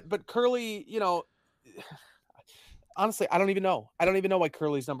defensible. But Curley, honestly, I don't even know. I don't even know why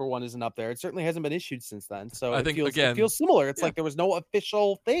Curley's number 1 isn't up there. It certainly hasn't been issued since then. So I think it feels similar. It's like there was no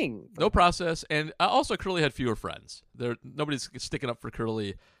official thing. No process. And also Curley had fewer friends. Nobody's sticking up for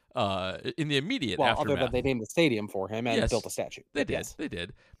Curley in the immediate aftermath. Other than they named the stadium for him and built a statue. They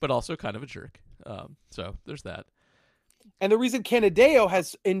did. But also kind of a jerk. So there's that. And the reason Canadeo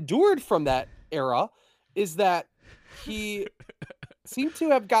has endured from that era is that he seemed to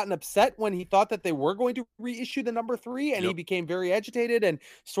have gotten upset when he thought that they were going to reissue the number 3, and he became very agitated and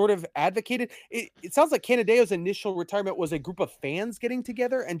sort of advocated. It sounds like Canadeo's initial retirement was a group of fans getting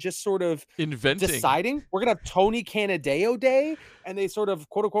together and just sort of deciding we're going to have Tony Canadeo Day, and they sort of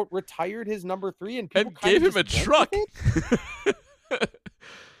quote unquote retired his number 3 and gave him a truck.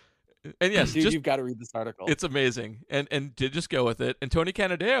 And yes, dude, you've got to read this article. It's amazing, and did just go with it. And Tony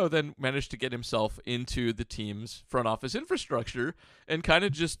Canadeo then managed to get himself into the team's front office infrastructure, and kind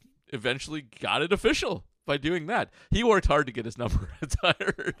of just eventually got it official by doing that. He worked hard to get his number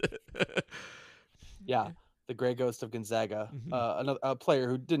retired. Yeah, the gray ghost of Gonzaga, another player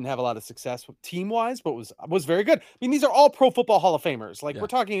who didn't have a lot of success team wise, but was very good. I mean, these are all Pro Football Hall of Famers. Like we're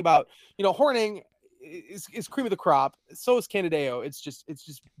talking about, Horning is cream of the crop. So is Canadeo. It's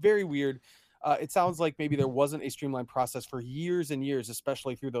just very weird. It sounds like maybe there wasn't a streamlined process for years and years,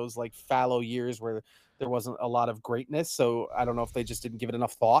 especially through those like fallow years where there wasn't a lot of greatness. So I don't know if they just didn't give it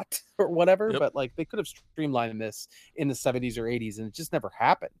enough thought or whatever, but like they could have streamlined this in the 70s or 80s, and it just never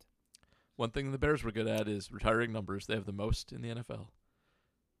happened. One thing the Bears were good at is retiring numbers. They have the most in the NFL.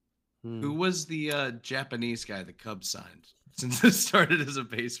 Who was the Japanese guy the Cubs signed? Since it started as a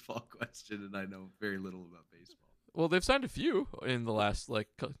baseball question, and I know very little about baseball. Well, they've signed a few in the last 2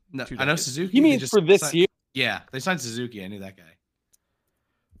 decades. I know Suzuki. You mean for this year? Yeah, they signed Suzuki. I knew that guy.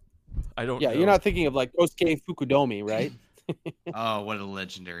 I don't. know. You're not thinking of like Kosuke Fukudomi, right? Oh, what a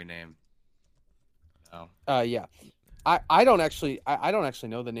legendary name! Oh. Yeah. I don't actually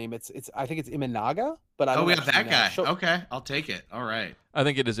know the name. It's I think it's Imanaga, but I don't. Oh, we have that guy. Sure. Okay, I'll take it. All right. I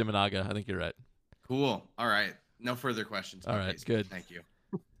think it is Imanaga. I think you're right. Cool. All right. No further questions. All right. Good. Thank you.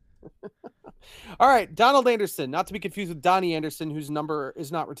 All right, Donald Anderson, not to be confused with Donnie Anderson, whose number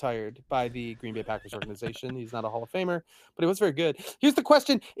is not retired by the Green Bay Packers organization. He's not a Hall of Famer, but he was very good. Here's the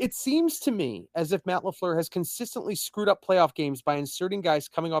question. It seems to me as if Matt LaFleur has consistently screwed up playoff games by inserting guys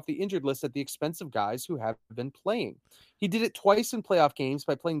coming off the injured list at the expense of guys who have been playing. He did it twice in playoff games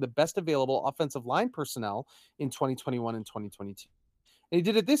by playing the best available offensive line personnel in 2021 and 2022. And he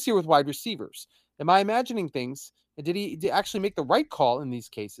did it this year with wide receivers. Am I imagining things? Did he actually make the right call in these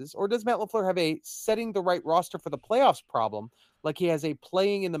cases? Or does Matt LaFleur have a setting the right roster for the playoffs problem, like he has a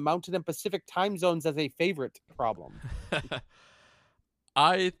playing in the Mountain and Pacific time zones as a favorite problem?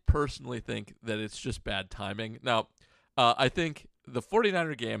 I personally think that it's just bad timing. Now, I think the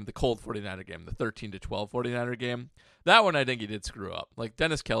 49er game, the cold 49er game, the 13-12 49er game, that one I think he did screw up. Like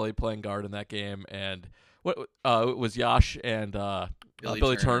Dennis Kelly playing guard in that game, and it was Yash and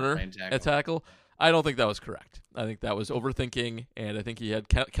Billy Turner at tackle. I don't think that was correct. I think that was overthinking, and I think he had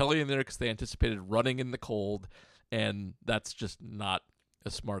Kelly in there because they anticipated running in the cold, and that's just not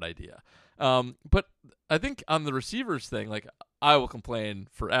a smart idea. But I think on the receivers thing, like I will complain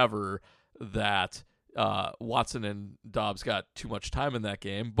forever that Watson and Dobbs got too much time in that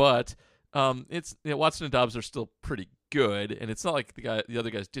game, but it's Watson and Dobbs are still pretty good, and it's not like the other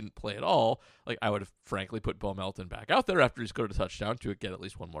guys didn't play at all. Like I would have frankly put Bo Melton back out there after he scored a touchdown to get at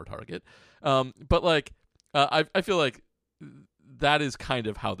least one more target. But like I feel like that is kind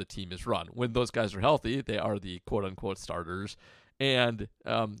of how the team is run. When those guys are healthy, they are the quote unquote starters, and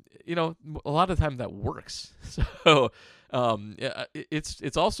a lot of the time that works. So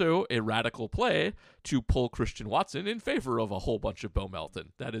it's also a radical play to pull Christian Watson in favor of a whole bunch of Bo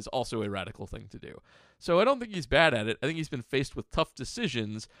Melton. That is also a radical thing to do. So I don't think he's bad at it. I think he's been faced with tough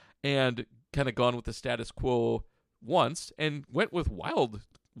decisions and kind of gone with the status quo once and went with wild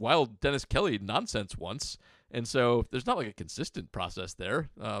Dennis Kelly nonsense once. And so there's not like a consistent process there.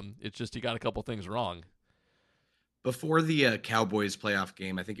 It's just he got a couple things wrong. Before the Cowboys playoff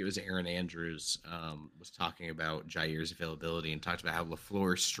game, I think it was Aaron Andrews was talking about Jair's availability and talked about how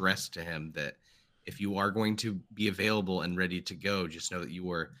LaFleur stressed to him that if you are going to be available and ready to go, just know that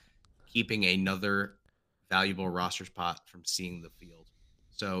you are keeping another valuable roster spot from seeing the field.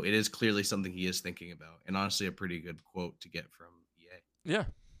 So it is clearly something he is thinking about, and honestly a pretty good quote to get from EA. Yeah,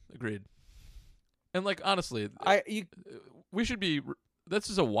 agreed. And like honestly, we should be. This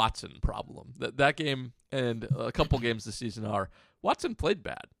is a Watson problem. That game and a couple games this season are Watson played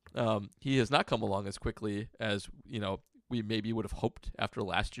bad. He has not come along as quickly as, we maybe would have hoped after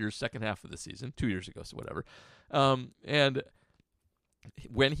last year's second half of the season, 2 years ago, so whatever. And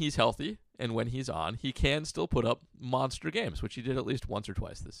when he's healthy and when he's on, he can still put up monster games, which he did at least once or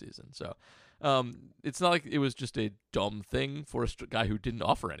twice this season. So it's not like it was just a dumb thing for a guy who didn't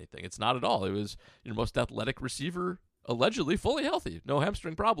offer anything. It's not at all. It was your most athletic receiver, allegedly fully healthy, no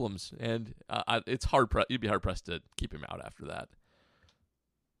hamstring problems, and it's you'd be hard pressed to keep him out after that.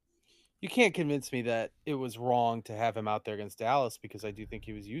 You can't convince me that it was wrong to have him out there against Dallas, because I do think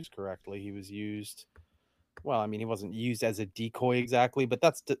he was used correctly. He was used, well, I mean, he wasn't used as a decoy exactly, but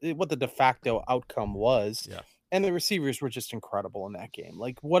that's what the de facto outcome was. Yeah. And the receivers were just incredible in that game.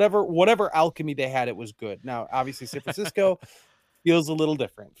 Like whatever alchemy they had, it was good. Now, obviously, San Francisco feels a little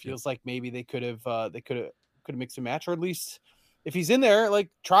different. Feels like maybe they could have mixed and match, or at least if he's in there, like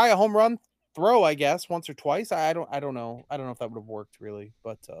try a home run throw, I guess, once or twice. I don't know. I don't know if that would have worked really,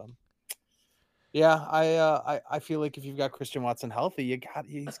 but yeah, I feel like if you've got Christian Watson healthy,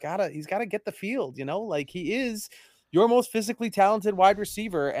 he's gotta get the field, like he is your most physically talented wide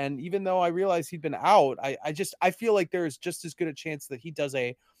receiver. And even though I realize he'd been out, I feel like there is just as good a chance that he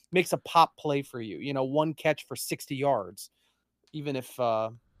makes a pop play for you, one catch for 60 yards, even if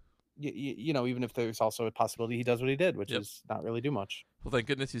even if there's also a possibility he does what he did, which is not really do much. Well, thank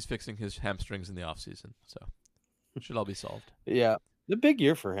goodness he's fixing his hamstrings in the offseason, so it should all be solved. Yeah. The big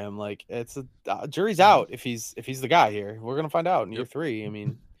year for him. Like it's a jury's out if he's the guy here. We're gonna find out in year 3. I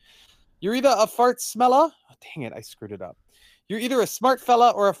mean, you're either a fart smeller. Oh, dang it, I screwed it up. You're either a smart fella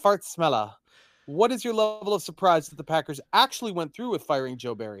or a fart smeller. What is your level of surprise that the Packers actually went through with firing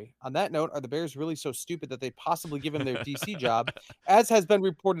Joe Barry? On that note, are the Bears really so stupid that they possibly give him their DC job, as has been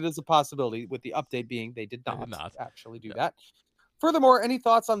reported as a possibility, with the update being they did not actually do that? Furthermore, any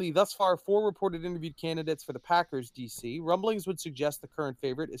thoughts on the thus far 4 reported interviewed candidates for the Packers DC? Rumblings would suggest the current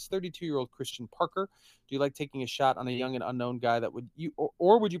favorite is 32-year-old Christian Parker. Do you like taking a shot on a young and unknown guy that would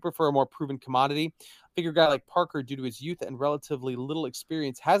you prefer a more proven commodity? I figure a guy like Parker, due to his youth and relatively little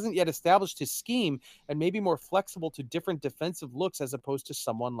experience, hasn't yet established his scheme and may be more flexible to different defensive looks as opposed to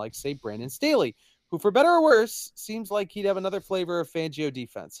someone like, say, Brandon Staley, who, for better or worse, seems like he'd have another flavor of Fangio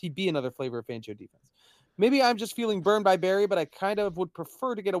defense. He'd be another flavor of Fangio defense. Maybe I'm just feeling burned by Barry, but I kind of would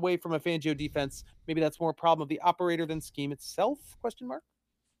prefer to get away from a Fangio defense. Maybe that's more a problem of the operator than scheme itself? ?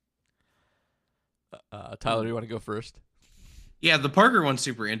 Tyler, do you want to go first? Yeah, the Parker one's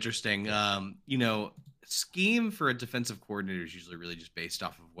super interesting. Scheme for a defensive coordinator is usually really just based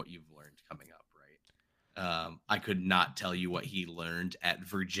off of what you've learned coming up, right? I could not tell you what he learned at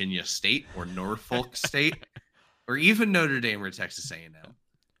Virginia State or Norfolk State or even Notre Dame or Texas A&M.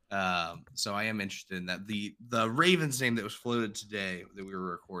 So I am interested in that. The Ravens name that was floated today that we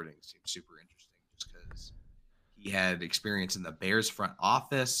were recording seemed super interesting, just because he had experience in the Bears front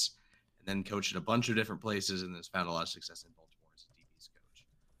office and then coached at a bunch of different places and has found a lot of success in Baltimore as a DB's coach.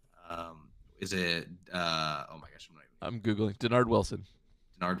 Is it? Oh my gosh, I'm googling Denard Wilson.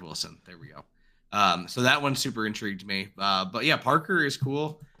 Denard Wilson. There we go. So that one super intrigued me. But yeah, Parker is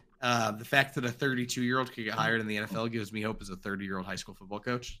cool. The fact that a 32-year-old could get hired in the NFL gives me hope as a 30-year-old high school football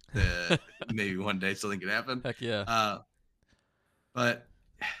coach that maybe one day something could happen. Heck yeah. But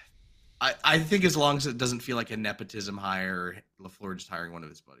I think as long as it doesn't feel like a nepotism hire, or LaFleur just hiring one of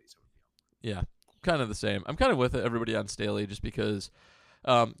his buddies. Yeah, kind of the same. I'm kind of with everybody on Staley just because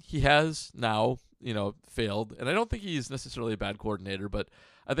he has now, failed. And I don't think he's necessarily a bad coordinator, but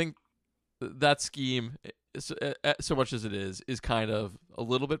I think that scheme, so much as it is kind of a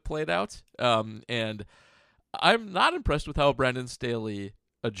little bit played out. And I'm not impressed with how Brandon Staley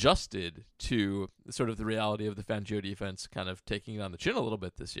adjusted to sort of the reality of the Fangio defense kind of taking it on the chin a little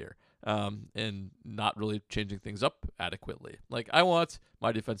bit this year, and not really changing things up adequately. Like, I want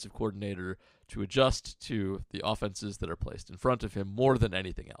my defensive coordinator to adjust to the offenses that are placed in front of him more than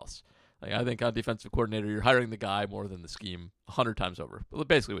anything else. Like, I think on defensive coordinator, you're hiring the guy more than the scheme 100 times over.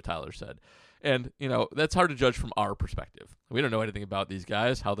 Basically what Tyler said. And, that's hard to judge from our perspective. We don't know anything about these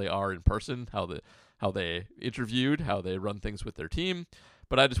guys, how they are in person, how they interviewed, how they run things with their team.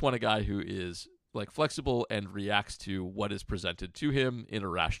 But I just want a guy who is like flexible and reacts to what is presented to him in a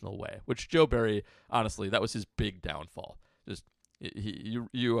rational way, which Joe Barry, honestly, that was his big downfall. Just you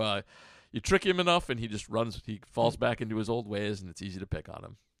trick him enough and he falls back into his old ways, and it's easy to pick on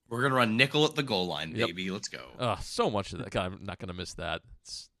him. We're going to run nickel at the goal line, baby. Yep. Let's go. So much of that. God, I'm not going to miss that.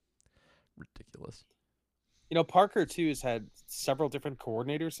 It's ridiculous. Parker too has had several different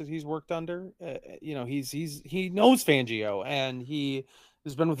coordinators that he's worked under. He knows Fangio, and he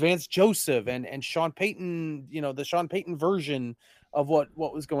has been with Vance Joseph and Sean Payton. The Sean Payton version of what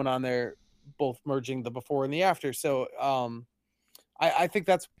was going on there, both merging the before and the after. So I think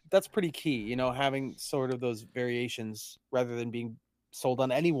that's that's pretty key, you know, having sort of those variations rather than being sold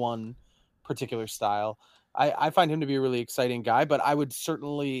on any one particular style. I find him to be a really exciting guy, but I would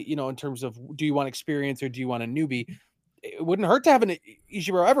certainly, you know, in terms of do you want experience or do you want a newbie, it wouldn't hurt to have an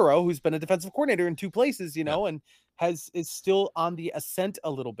Ichiro Evero who's been a defensive coordinator in 2 places, you know, and is still on the ascent a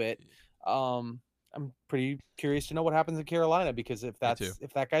little bit. I'm pretty curious to know what happens in Carolina, because if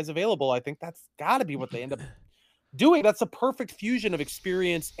that guy's available, I think that's got to be what they end up doing. That's a perfect fusion of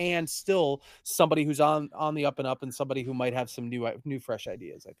experience and still somebody who's on the up and up, and somebody who might have some new fresh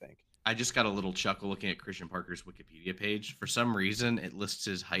ideas, I think. I just got a little chuckle looking at Christian Parker's Wikipedia page. For some reason, it lists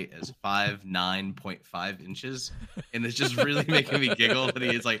his height as 5'9.5 inches, and it's just really making me giggle that he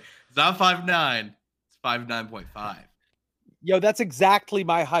is like, it's not 5'9", it's 5'9.5. Yo, that's exactly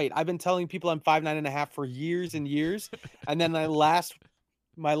my height. I've been telling people I'm 5'9.5" for years and years, and then my last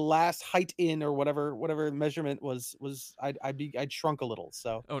height in or whatever measurement was I'd shrunk a little.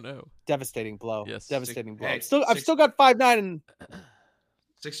 So oh no, devastating blow. Yes, devastating blow. Hey, I've still got 5'9" and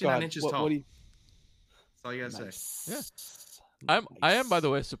 69 inches tall. What do you... That's all you gotta say. Yeah. I am, by the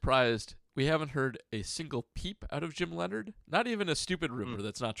way, surprised we haven't heard a single peep out of Jim Leonhard. Not even a stupid rumor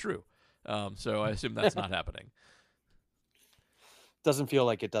that's not true. So I assume that's not happening. Doesn't feel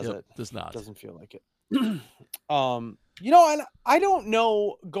like it, does it? Does not. Doesn't feel like it. You know, and I don't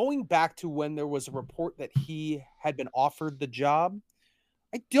know, going back to when there was a report that he had been offered the job,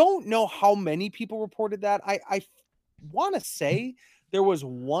 I don't know how many people reported that. I want to say there was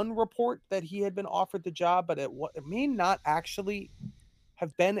one report that he had been offered the job, but it may not actually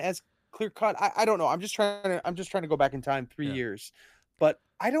have been as clear cut. I don't know. I'm just trying to go back in time 3 years, but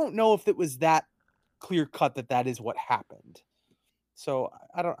I don't know if it was that clear cut that is what happened. So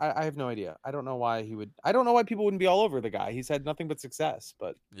I have no idea. I don't know why people wouldn't be all over the guy. He's had nothing but success,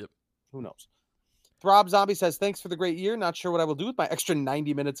 but who knows? Throb Zombie says, thanks for the great year. Not sure what I will do with my extra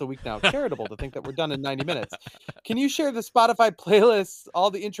 90 minutes a week now. Charitable to think that we're done in 90 minutes. Can you share the Spotify playlists, all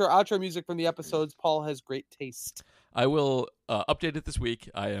the intro, outro music from the episodes? Paul has great taste. I will update it this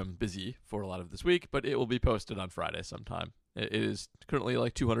week. I am busy for a lot of this week, but it will be posted on Friday sometime. It is currently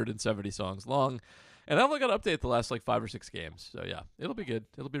like 270 songs long, and I've only got to update the last like 5 or 6 games. So yeah, it'll be good.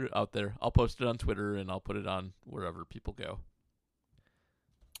 It'll be out there. I'll post it on Twitter, and I'll put it on wherever people go.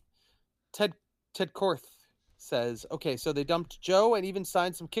 Ted Korth says, okay, so they dumped Joe and even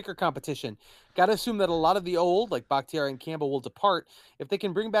signed some kicker competition. Got to assume that a lot of the old, like Bakhtiari and Campbell, will depart. If they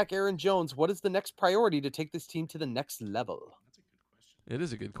can bring back Aaron Jones, what is the next priority to take this team to the next level? That's a good question. It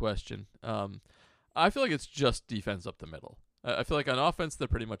is a good question. I feel like it's just defense up the middle. I feel like on offense, they're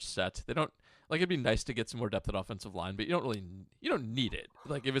pretty much set. They don't, like, it'd be nice to get some more depth at offensive line, but you don't need it.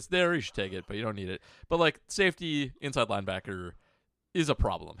 Like, if it's there, you should take it, but you don't need it. But like safety, inside linebacker is a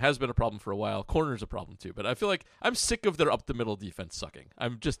problem. Has been a problem for a while. Corner's a problem too. But I feel like I'm sick of their up-the-middle defense sucking.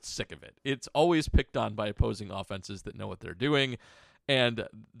 I'm just sick of it. It's always picked on by opposing offenses that know what they're doing, and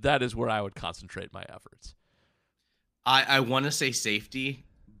that is where I would concentrate my efforts. I want to say safety,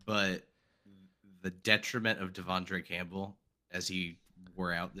 but the detriment of Devondre Campbell as he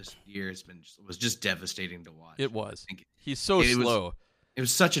wore out this year was just devastating to watch. It was. He's so slow. It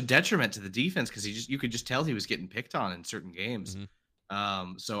was such a detriment to the defense because you could just tell he was getting picked on in certain games. Mm-hmm.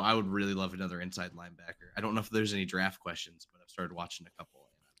 So I would really love another inside linebacker. I don't know if there's any draft questions, but I've started watching a couple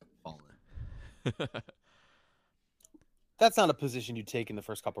and I've fallen. That's not a position you take in the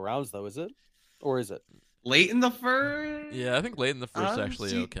first couple rounds, though, is it? Or is it? Late in the first? Yeah, I think late in the first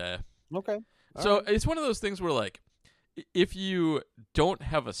actually okay. Okay. So it's one of those things where, like, if you don't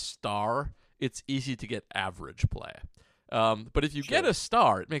have a star, it's easy to get average play. But if you get a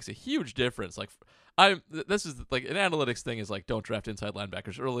star, it makes a huge difference. Like, this is like an analytics thing is like, don't draft inside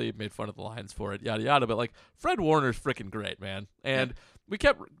linebackers early. Made fun of the Lions for it, yada yada. But like, Fred Warner's freaking great, man. And we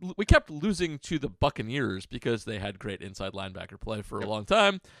kept losing to the Buccaneers because they had great inside linebacker play for a long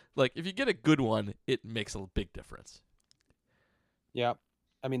time. Like, if you get a good one, it makes a big difference. Yeah,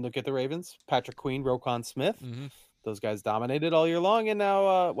 I mean, look at the Ravens. Patrick Queen, Roquan Smith. Mm-hmm. Those guys dominated all year long, and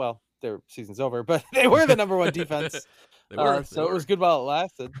now, their season's over, but they were the number one defense. They were. It was good while it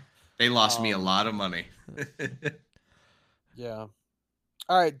lasted. They lost me a lot of money. Yeah.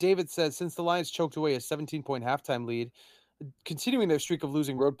 All right. David says, since the Lions choked away a 17-point halftime lead, continuing their streak of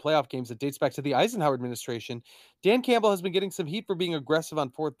losing road playoff games that dates back to the Eisenhower administration, Dan Campbell has been getting some heat for being aggressive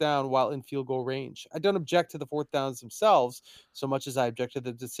on fourth down while in field goal range. I don't object to the fourth downs themselves so much as I object to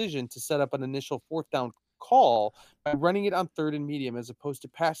the decision to set up an initial fourth down call by running it on third and medium as opposed to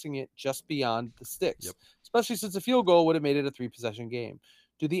passing it just beyond the sticks, especially since a field goal would have made it a 3-possession game.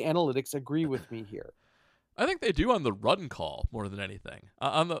 Do the analytics agree with me here? I think they do on the run call more than anything.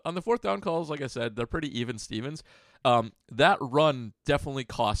 On the fourth down calls, like I said, they're pretty even Stevens. That run definitely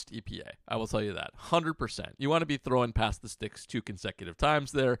cost EPA. I will tell you that 100%. You want to be throwing past the sticks 2 consecutive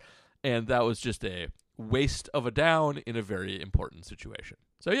times there, and that was just a waste of a down in a very important situation.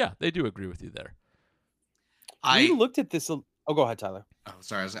 So yeah, they do agree with you there. We looked at this. Oh, go ahead, Tyler. Oh,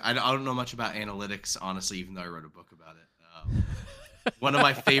 sorry. I don't know much about analytics, honestly, even though I wrote a book about it. One of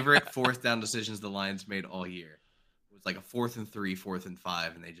my favorite 4th down decisions the Lions made all year was like a 4th and 3, 4th and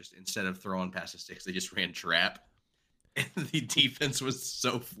 5, and they just, instead of throwing past the sticks, they just ran trap. And the defense was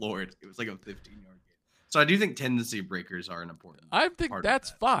so floored. It was like a 15-yard game. So I do think tendency breakers are an important I think part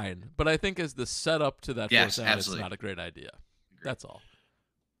that's of that. fine, but I think as the setup to that 4th down, it's not a great idea. Agreed. That's all.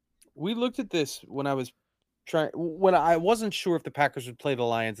 We looked at this when I wasn't sure if the Packers would play the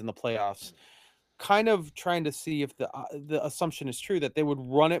Lions in the playoffs, kind of trying to see if the assumption is true that they would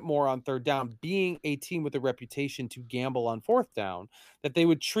run it more on 3rd down, being a team with a reputation to gamble on 4th down, that they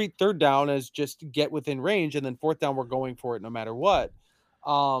would treat 3rd down as just get within range, and then 4th down we're going for it no matter what.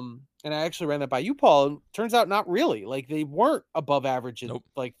 And I actually ran that by you, Paul, and turns out not really. Like, they weren't above average in Nope.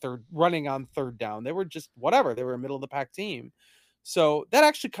 like running on 3rd down. They were just whatever. They were a middle of the pack team. So that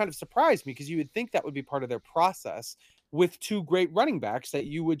actually kind of surprised me, because you would think that would be part of their process with 2 great running backs, that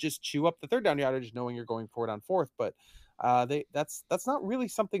you would just chew up the 3rd down yardage knowing you're going for it on 4th. But that's not really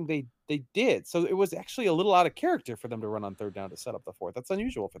something they did. So it was actually a little out of character for them to run on 3rd down to set up the 4th. That's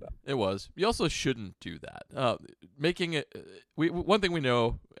unusual for them. It was. You also shouldn't do that. Making it. One thing we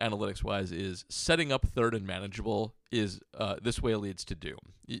know analytics wise is setting up 3rd and manageable is this way leads to doom.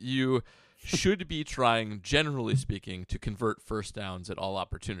 You should be trying, generally speaking, to convert 1st downs at all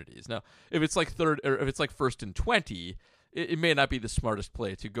opportunities. Now, if it's like 1st and 20, it may not be the smartest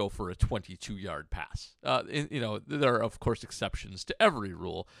play to go for a 22-yard pass. There are of course exceptions to every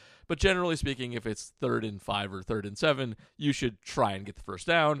rule, but generally speaking, if it's 3rd and 5 or 3rd and 7, you should try and get the 1st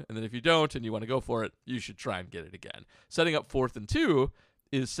down, and then if you don't and you want to go for it, you should try and get it again. Setting up 4th and 2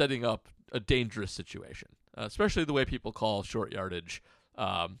 is setting up a dangerous situation, especially the way people call short yardage.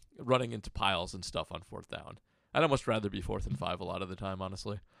 Running into piles and stuff on 4th down. I'd almost rather be 4th and 5 a lot of the time,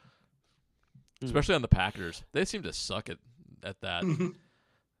 honestly. Especially on the Packers. They seem to suck at that. 0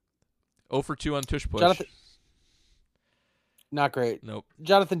 for 2 on tush push. Jonathan, not great. Nope.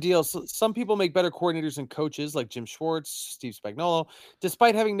 Jonathan Deal, some people make better coordinators and coaches, like Jim Schwartz, Steve Spagnuolo.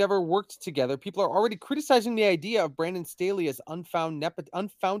 Despite having never worked together, people are already criticizing the idea of Brandon Staley as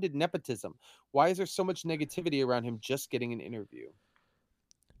unfounded nepotism. Why is there so much negativity around him just getting an interview?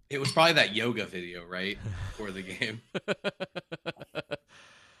 It was probably that yoga video, right? Before the game.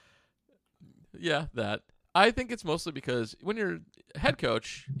 Yeah, that. I think it's mostly because when you're head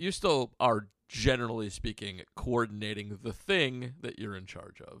coach, you still are, generally speaking, coordinating the thing that you're in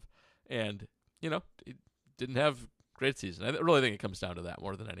charge of. And, it didn't have great season. I really think it comes down to that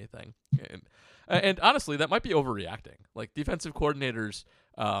more than anything. And honestly, that might be overreacting. Like, defensive coordinators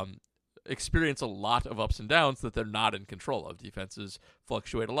experience a lot of ups and downs that they're not in control of. Defenses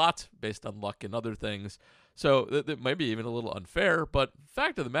fluctuate a lot based on luck and other things. So that might be even a little unfair, but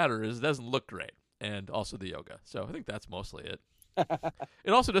fact of the matter is it doesn't look great. And also the yoga. So I think that's mostly it. It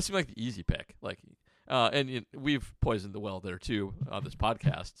also does seem like the easy pick. We've poisoned the well there too on this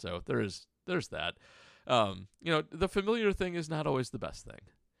podcast. So there's that. The familiar thing is not always the best thing.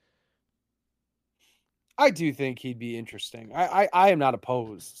 I do think he'd be interesting. I am not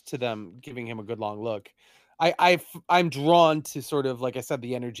opposed to them giving him a good long look. I'm drawn to sort of, like I said,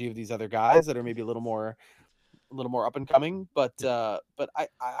 the energy of these other guys that are maybe a little more up and coming. But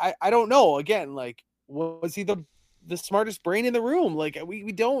I don't know. Again, like, was he the smartest brain in the room? Like,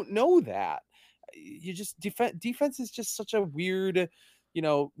 we don't know that. You just defense is just such a weird,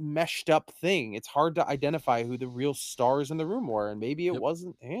 meshed up thing. It's hard to identify who the real stars in the room were, and maybe it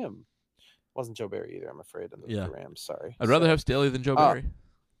wasn't him. Wasn't Joe Barry either, I'm afraid, on the Rams. Sorry. I'd rather have Staley than Joe Barry.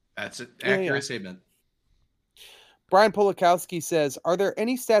 That's an accurate statement. Brian Polakowski says, are there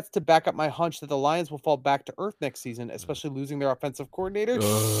any stats to back up my hunch that the Lions will fall back to earth next season, especially losing their offensive coordinator?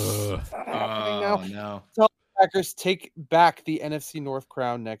 It's not happening now. No. Tell the Packers take back the NFC North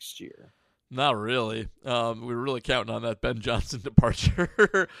crown next year. Not really. We were really counting on that Ben Johnson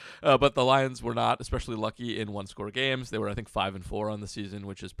departure, but the Lions were not especially lucky in one-score games. They were, I think, 5-4 on the season,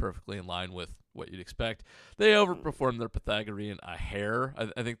 which is perfectly in line with what you'd expect. They overperformed their Pythagorean a hair,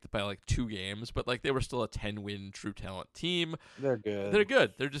 I think, by like 2 games, but like they were still a 10-win true talent team. They're good. They're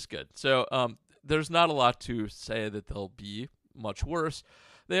good. They're just good. So there's not a lot to say that they'll be much worse.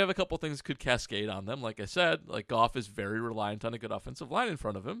 They have a couple things could cascade on them. Like I said, like Goff is very reliant on a good offensive line in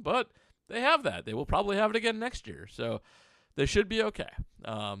front of him, but they have that. They will probably have it again next year. So they should be okay,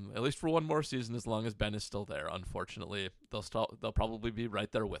 at least for one more season, as long as Ben is still there. Unfortunately, they'll probably be right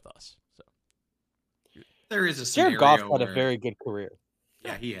there with us. So there is a scenario Jared Goff's had where, a very good career.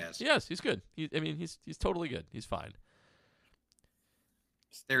 Yeah, he has. Yes, he's good. He's totally good. He's fine.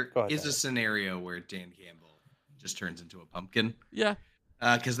 There ahead, is a Tyler. scenario where Dan Campbell just turns into a pumpkin. Yeah.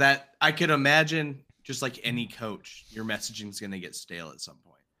 Because that I could imagine, just like any coach, your messaging is going to get stale at some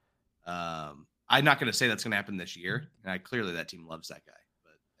point. I'm not going to say that's going to happen this year. And clearly that team loves that guy,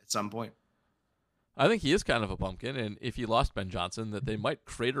 but at some point. I think he is kind of a pumpkin, and if he lost Ben Johnson, that they might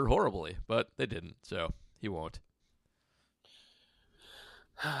crater horribly, but they didn't, so he won't.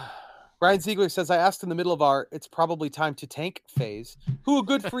 Ryan Ziegler says, I asked in the middle of our "it's probably time to tank" phase who a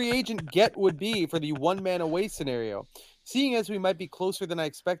good free agent get would be for the one-man away scenario. Seeing as we might be closer than I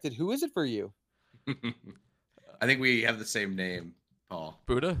expected, who is it for you? I think we have the same name, Paul.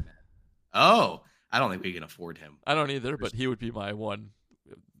 Buddha? Oh, I don't think we can afford him. I don't either, but he would be my one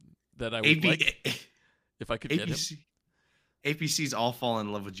that I would like if I could get him. APC's all fall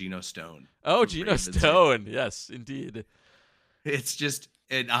in love with Geno Stone. Oh, Geno Stone. Yes, indeed. It's just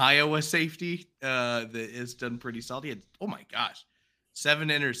an Iowa safety that has done pretty solid. He had, oh my gosh, 7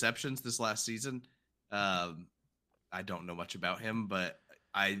 interceptions this last season. I don't know much about him, but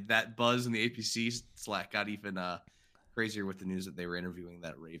that buzz in the APC Slack got even crazier with the news that they were interviewing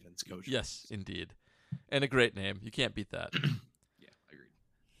that Ravens coach. Yes, indeed. And a great name. You can't beat that. Yeah, agreed.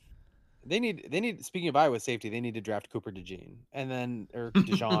 They need. Speaking of Iowa safety, they need to draft Cooper DeJean, and then or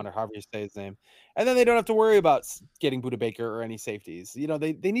Dijon or however you say his name, and then they don't have to worry about getting Buda Baker or any safeties. You know,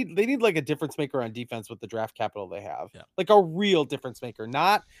 they need like a difference maker on defense with the draft capital they have, like a real difference maker,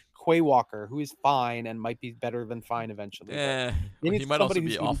 not Quay Walker, who is fine and might be better than fine eventually. He might also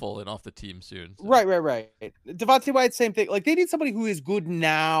be awful and off the team soon. So. Right. Devontae White, same thing. Like they need somebody who is good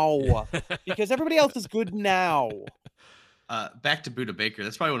now because everybody else is good now. Back to Buda Baker.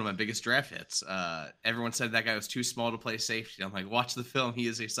 That's probably one of my biggest draft hits. Everyone said that guy was too small to play safety. I'm like, watch the film. He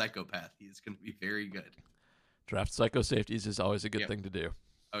is a psychopath. He is going to be very good. Draft psycho safeties is always a good thing to do.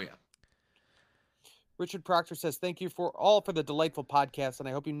 Oh, yeah. Richard Proctor says, thank you for the delightful podcast, and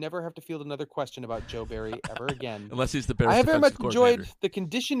I hope you never have to field another question about Joe Barry ever again. Unless he's the Bears I have very much defensive enjoyed the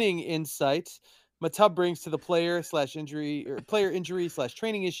conditioning insights Matub brings to the player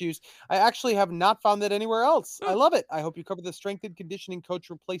injury/training issues. I actually have not found that anywhere else. I love it. I hope you cover the strength and conditioning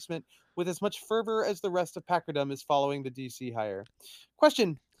coach replacement with as much fervor as the rest of Packerdom is following the DC hire.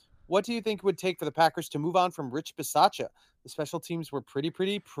 Question: what do you think it would take for the Packers to move on from Rich Bisaccia? The special teams were pretty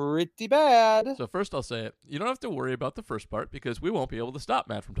bad. So first I'll say it. You don't have to worry about the first part because we won't be able to stop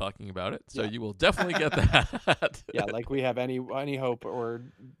Matt from talking about it. So you will definitely get that. Yeah, like we have any hope or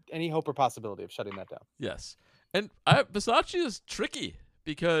possibility of shutting that down. Yes. And Bisaccia is tricky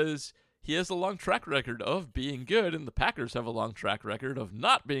because he has a long track record of being good, and the Packers have a long track record of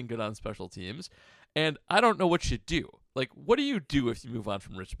not being good on special teams. And I don't know what you do. Like, what do you do if you move on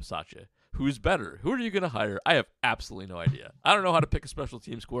from Rich Bisaccia? Who's better? Who are you going to hire? I have absolutely no idea. I don't know how to pick a special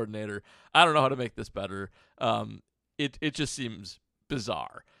teams coordinator. I don't know how to make this better. It just seems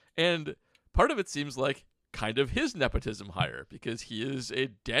bizarre. And part of it seems like kind of his nepotism hire because he is a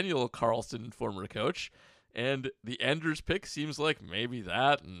Daniel Carlson former coach. And the Anders pick seems like maybe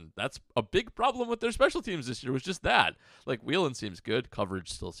that, and that's a big problem with their special teams this year was just that. Like, Whelan seems good. Coverage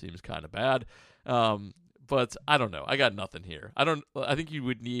still seems kind of bad. But I don't know. I got nothing here. I think you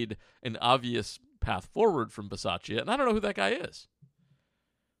would need an obvious path forward from Bisaccia, and I don't know who that guy is.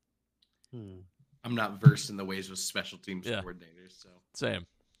 I'm not versed in the ways with special teams coordinators. So Same.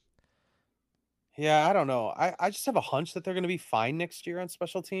 Yeah, I don't know. I just have a hunch that they're going to be fine next year on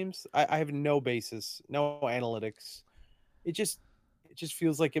special teams. I have no basis, no analytics. It just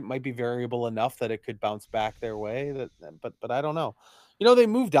feels like it might be variable enough that it could bounce back their way. But I don't know. You know, they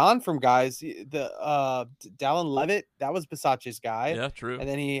moved on from guys. The Dallin Levitt, that was Bisaccia's guy. Yeah, true. And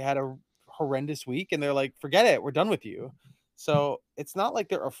then he had a horrendous week, and they're like, forget it, we're done with you. So it's not like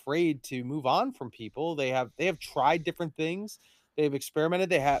they're afraid to move on from people. They have tried different things. They've experimented.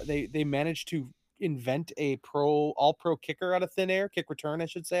 They managed to invent a all pro kicker out of thin air, kick return, I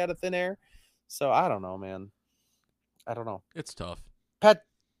should say, out of thin air. So I don't know, man. I don't know. It's tough.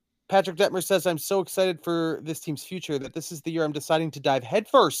 Patrick Detmer says, I'm so excited for this team's future that this is the year I'm deciding to dive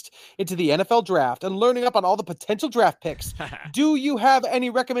headfirst into the NFL draft and learning up on all the potential draft picks. Do you have any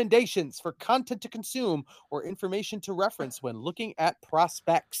recommendations for content to consume or information to reference when looking at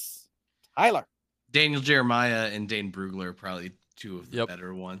prospects? Tyler. Daniel Jeremiah and Dane Brugler are probably two of the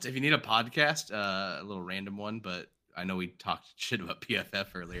better ones. If you need a podcast, a little random one, but I know we talked shit about PFF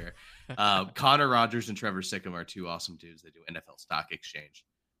earlier. Connor Rogers and Trevor Sikkim are two awesome dudes. They do NFL Stock Exchange,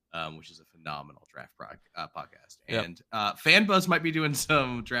 which is a phenomenal draft podcast. And FanBuzz might be doing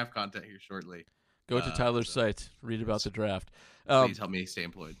some draft content here shortly. Go to Tyler's site, read about the draft. Please help me stay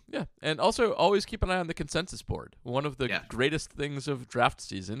employed. Yeah, and also always keep an eye on the consensus board. One of the greatest things of draft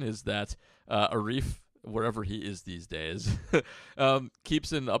season is that Arif, wherever he is these days,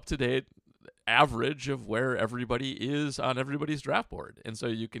 keeps an up-to-date average of where everybody is on everybody's draft board. And so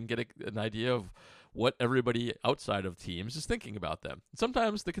you can get an idea of what everybody outside of teams is thinking about them.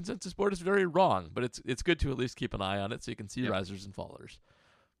 Sometimes the consensus board is very wrong, but it's good to at least keep an eye on it so you can see risers and fallers.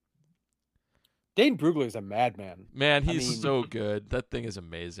 Dane Brugler is a madman. Man, he's so good. That thing is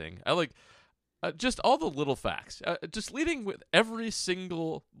amazing. I like just all the little facts. Just leading with every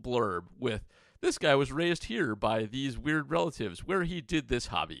single blurb with, this guy was raised here by these weird relatives where he did this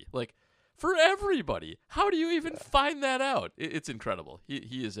hobby. Like, for everybody. How do you even find that out? It's incredible.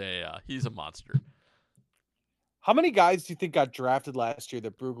 He's a monster. How many guys do you think got drafted last year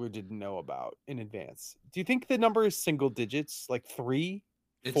that Brugler didn't know about in advance? Do you think the number is single digits, like 3?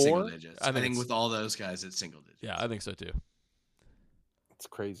 It's 4? single digits. I think with all those guys, it's single digits. Yeah, I think so too. It's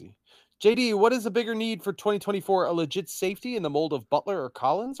crazy. JD, what is a bigger need for 2024? A legit safety in the mold of Butler or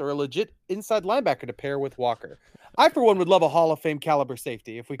Collins, or a legit inside linebacker to pair with Walker? I, for one, would love a Hall of Fame caliber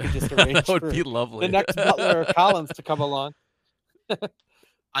safety if we could just arrange that would be lovely. the next Butler or Collins to come along.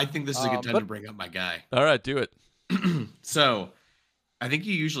 I think this is a good time to bring up my guy. All right, do it. So I think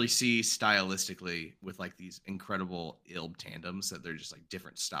you usually see stylistically with like these incredible ILB tandems that they're just like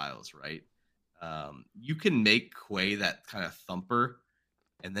different styles, right? You can make Quay that kind of thumper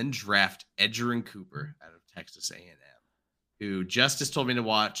and then draft Edgerrin Cooper out of Texas A&M, who Justice told me to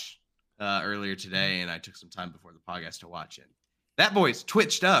watch earlier today, and I took some time before the podcast to watch it. That boy's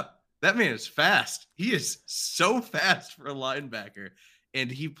twitched up. That man is fast. He is so fast for a linebacker, and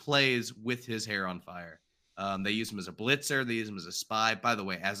he plays with his hair on fire. They use him as a blitzer. They use him as a spy. By the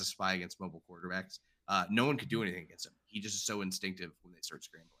way, as a spy against mobile quarterbacks, no one could do anything against him. He just is so instinctive when they start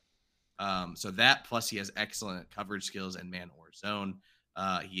scrambling. So that, plus he has excellent coverage skills and man or zone.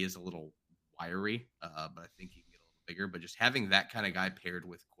 He is a little wiry, but I think he can get a little bigger. But just having that kind of guy paired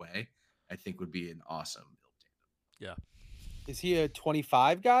with Quay, I think would be an awesome build tandem. Yeah. Is he a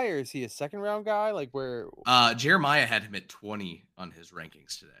 25 guy or is he a second round guy? Like where? Jeremiah had him at 20 on his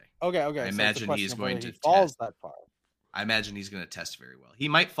rankings today. Okay. I imagine he's going to falls that far. I imagine he's going to test very well. He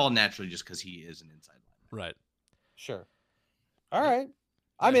might fall naturally just because he is an inside linebacker. Right. Sure. All right.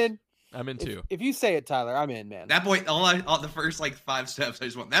 I'm in. I'm in too. If you say it, Tyler, I'm in, man. That boy, all the first like 5 steps, I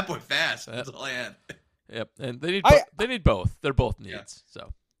just want that boy fast. That's all I had. Yep. And they need both. They're both needs. Yeah.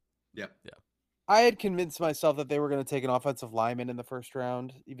 So. Yep. Yeah. I had convinced myself that they were going to take an offensive lineman in the first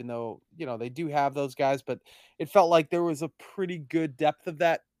round, even though, they do have those guys, but it felt like there was a pretty good depth of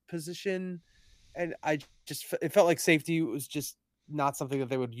that position. And it felt like safety was just not something that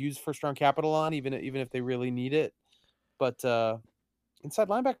they would use first round capital on, even if they really need it. But inside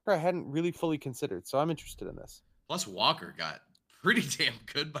linebacker, I hadn't really fully considered. So I'm interested in this. Plus Walker got pretty damn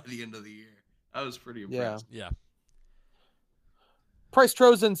good by the end of the year. I was pretty impressed. Yeah. Price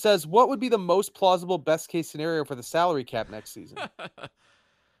Trozen says, what would be the most plausible best case scenario for the salary cap next season?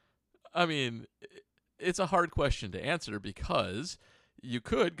 I mean, it's a hard question to answer because you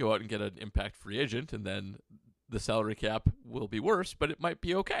could go out and get an impact free agent and then the salary cap will be worse, but it might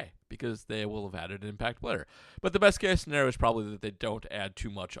be okay because they will have added an impact player. But the best case scenario is probably that they don't add too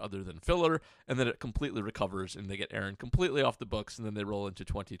much other than filler, and then it completely recovers and they get Aaron completely off the books, and then they roll into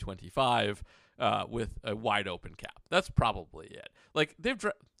 2025 with a wide open cap. That's probably it. Like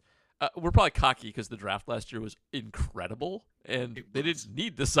we're probably cocky because the draft last year was incredible and they didn't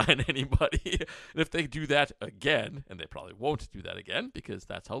need to sign anybody. And if they do that again, and they probably won't do that again because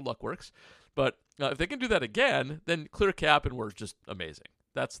that's how luck works, but if they can do that again, then clear cap and we're just amazing.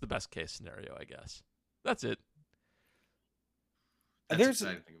 That's the best case scenario, I guess. That's it. That's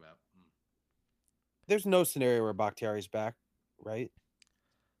exciting to think about. There's no scenario where Bakhtiari's back, right?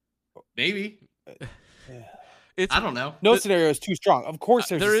 Maybe. I don't know. No scenario is too strong. Of course,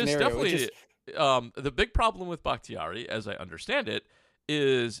 there is scenario. Definitely the big problem with Bakhtiari, as I understand it,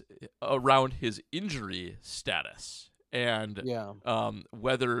 is around his injury status and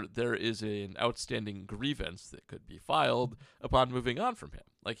whether there is an outstanding grievance that could be filed upon moving on from him.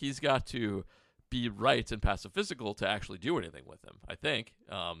 Like, he's got to be right and pass a physical to actually do anything with him, I think.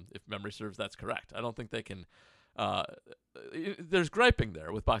 If memory serves, that's correct. I don't think they can... there's griping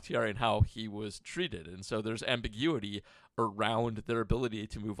there with Bakhtiari and how he was treated, and so there's ambiguity around their ability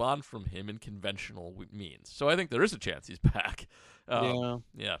to move on from him in conventional means. So I think there is a chance he's back.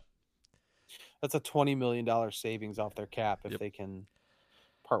 Yeah. That's a $20 million savings off their cap if they can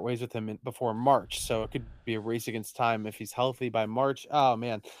part ways with him before March. So it could be a race against time if he's healthy by March. Oh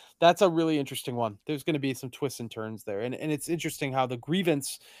man, that's a really interesting one. There's going to be some twists and turns there. And it's interesting how the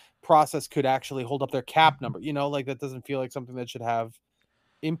grievance process could actually hold up their cap number. Like that doesn't feel like something that should have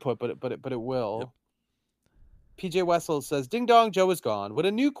input, but it will. Yep. PJ Wessel says, "Ding dong, Joe is gone. Would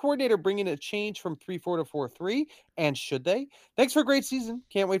a new coordinator bring in a change from 3-4 to 4-3? And should they? Thanks for a great season.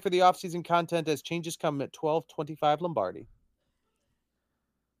 Can't wait for the offseason content as changes come at 12:25 Lombardi."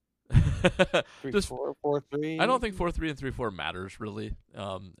 3-4, 4-3. I don't think 4-3 and 3-4 matters really.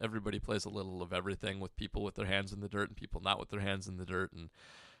 Everybody plays a little of everything, with people with their hands in the dirt and people not with their hands in the dirt, and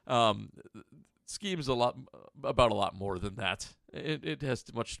scheme's a lot more than that. It has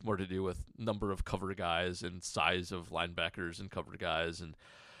much more to do with number of cover guys and size of linebackers and cover guys, and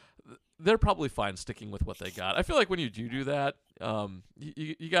they're probably fine sticking with what they got. I feel like when you do that,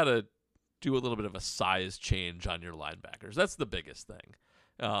 you got to do a little bit of a size change on your linebackers. That's the biggest thing.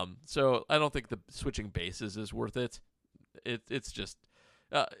 So I don't think the switching bases is worth it. It's just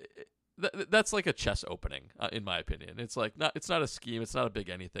that's like a chess opening, in my opinion. It's like it's not a scheme. It's not a big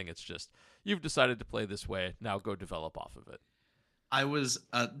anything. It's just you've decided to play this way. Now go develop off of it. I was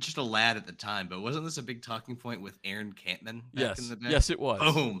just a lad at the time, but wasn't this a big talking point with Aaron Campman back in the day? Yes, it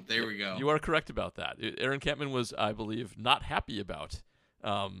was. Boom, there we go. You are correct about that. Aaron Campman was, I believe, not happy about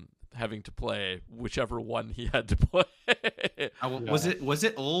having to play whichever one he had to play. Was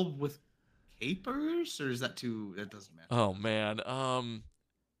it old with capers, or is that too? That doesn't matter. Oh man,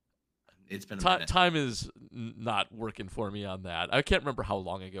 it's been a minute. Time is not working for me on that. I can't remember how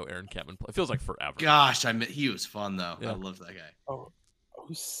long ago Aaron Campman played. It feels like forever. Gosh, he was fun though. Yeah. I loved that guy. Oh,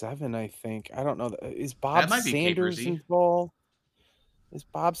 07, I think. I don't know. Is Bob Sanders Capersy. involved? Is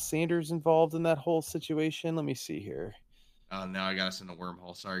Bob Sanders involved in that whole situation? Let me see here. Oh, now I got us in a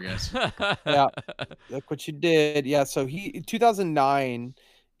wormhole. Sorry, guys. Yeah, look what you did. Yeah, so 2009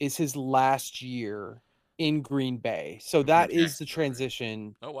 is his last year in Green Bay. So that is the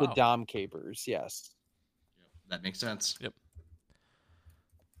transition with Dom Capers. Yes. That makes sense. Yep.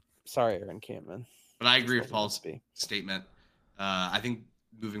 Sorry, Aaron Campman. But I agree with Paul's statement. I think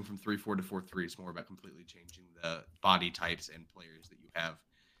moving from 3-4 to 4-3 is more about completely changing the body types and players that you have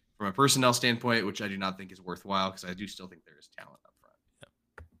from a personnel standpoint, which I do not think is worthwhile because I do still think there is talent up front.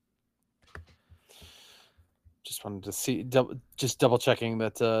 Yep. Just wanted to see, just double checking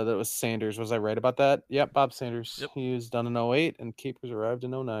that that was Sanders. Was I right about that? Yep, Bob Sanders. Yep. He was done in 08 and Capers arrived in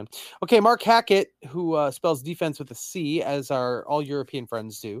 09. Okay, Mark Hackett, who spells defense with a C, as our all European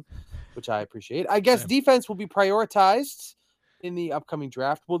friends do, which I appreciate. I guess defense will be prioritized in the upcoming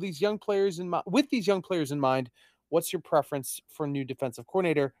draft. With these young players in mind, what's your preference for a new defensive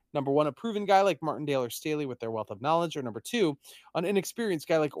coordinator? Number one, a proven guy like Martindale or Staley with their wealth of knowledge, or number two, an inexperienced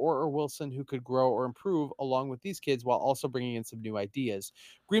guy like Orr or Wilson who could grow or improve along with these kids while also bringing in some new ideas.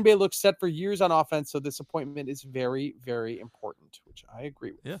 Green Bay looks set for years on offense, so this appointment is very, very important, which I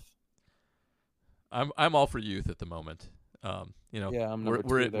agree with. Yeah, I'm all for youth at the moment.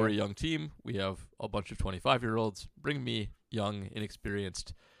 We're a young team. We have a bunch of 25-year-olds. Bring me young,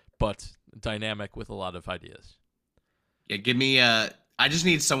 inexperienced, but dynamic with a lot of ideas. Yeah, give me I just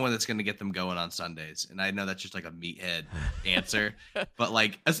need someone that's going to get them going on Sundays. And I know that's just like a meathead answer, but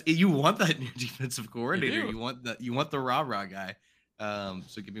like you want that new defensive coordinator. You want the rah-rah guy.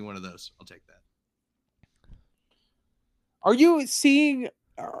 So give me one of those. I'll take that. Are you seeing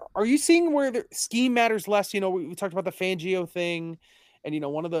where the scheme matters less? We talked about the Fangio thing, and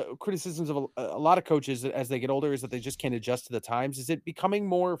one of the criticisms of a lot of coaches as they get older is that they just can't adjust to the times. Is it becoming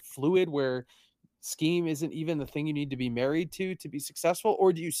more fluid where scheme isn't even the thing you need to be married to be successful,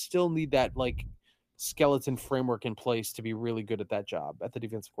 or do you still need that like skeleton framework in place to be really good at that job, at the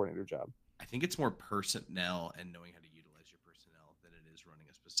defensive coordinator job? I think it's more personnel and knowing how to utilize your personnel than it is running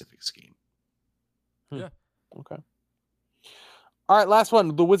a specific scheme. Yeah. Okay. All right, last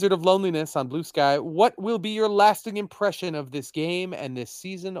one. The Wizard of Loneliness on Blue Sky. What will be your lasting impression of this game and this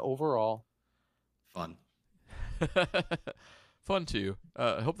season overall? Fun. Fun too.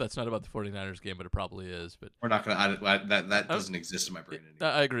 I hope that's not about the 49ers game, but it probably is. But we're not going to. That doesn't exist in my brain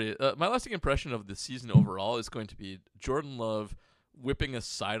anymore. I agree. My lasting impression of the season overall is going to be Jordan Love whipping a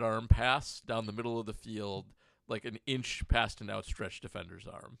sidearm pass down the middle of the field, like an inch past an outstretched defender's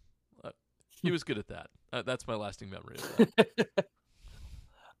arm. He was good at that. That's my lasting memory of that.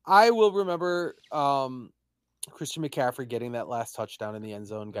 I will remember Christian McCaffrey getting that last touchdown in the end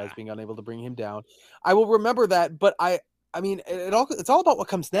zone, guys being unable to bring him down. I will remember that, but I mean, it's all about what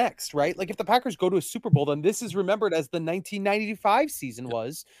comes next, right? Like if the Packers go to a Super Bowl, then this is remembered as the 1995 season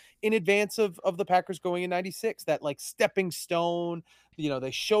was in advance of the Packers going in 96, that like stepping stone,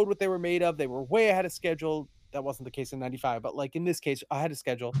 they showed what they were made of. They were way ahead of schedule. That wasn't the case in 95, but like in this case, ahead of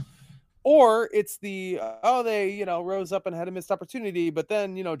schedule. Or it's they rose up and had a missed opportunity, but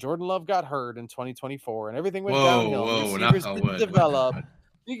then, Jordan Love got hurt in 2024 and everything went downhill. Receivers didn't develop.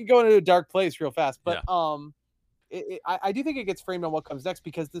 you can go into a dark place real fast. But I do think it gets framed on what comes next,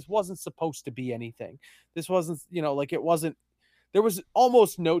 because this wasn't supposed to be anything. This wasn't, it wasn't. There was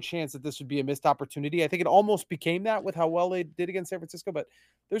almost no chance that this would be a missed opportunity. I think it almost became that with how well they did against San Francisco, but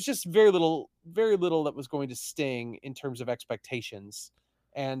there's just very little that was going to sting in terms of expectations.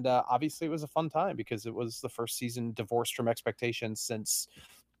 And obviously it was a fun time because it was the first season divorced from expectations since,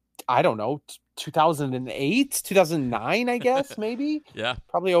 I don't know, 2008, 2009, I guess, maybe. Yeah.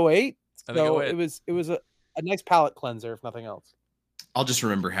 Probably 08. So 08. it was a nice palate cleanser, if nothing else. I'll just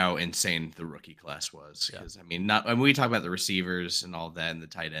remember how insane the rookie class was, because we talk about the receivers and all that and the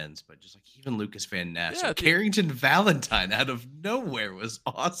tight ends, but just like even Lucas Van Ness, Carrington Valentine out of nowhere was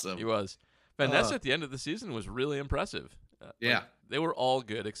awesome. He was. Van Ness at the end of the season was really impressive. They were all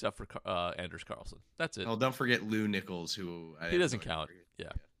good except for Anders Carlson. That's it. Oh, don't forget Lou Nichols, who he doesn't count.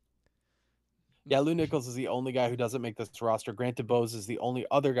 Yeah, Lou Nichols is the only guy who doesn't make this roster. Grant DuBose is the only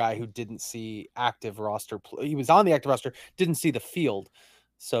other guy who didn't see active roster. He was on the active roster, didn't see the field.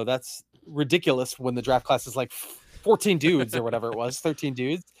 So that's ridiculous when the draft class is like 14 dudes or whatever it was, 13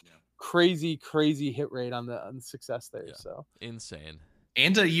 dudes. Yeah. Crazy hit rate on the success there. Yeah. So insane.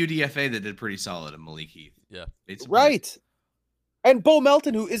 And a UDFA that did pretty solid, and Malik Heath. Yeah. Right. And Bo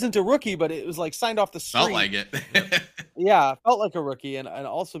Melton, who isn't a rookie, but it was like signed off the street. Felt like it. Yeah, felt like a rookie, and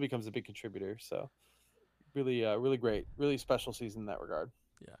also becomes a big contributor. So really great, really special season in that regard.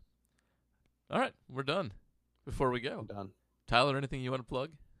 Yeah. All right, we're done. Before we go, I'm done. Tyler, anything you want to plug?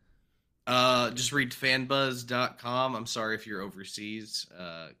 Just read fanbuzz.com. I'm sorry if you're overseas,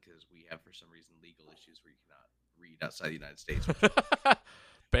 because we have, for some reason, legal issues where you cannot read outside the United States.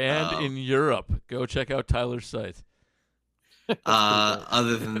 Banned in Europe. Go check out Tyler's site.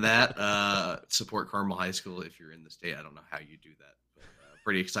 Other than that, support Carmel High School if you're in the state. I don't know how you do that, but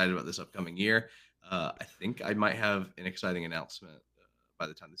pretty excited about this upcoming year. I think I might have an exciting announcement by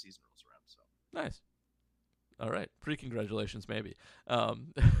the time the season rolls around. So nice. All right, pre-congratulations maybe.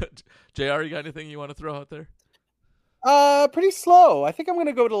 JR, you got anything you want to throw out there? Pretty slow. I think I'm going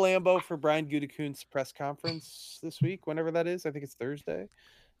to go to Lambeau for Brian Gutekunst's press conference this week, whenever that is. I think it's Thursday.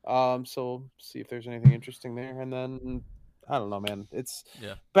 So see if there's anything interesting there, and then. I don't know, man. It's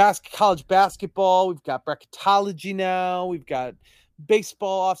college basketball. We've got bracketology now. We've got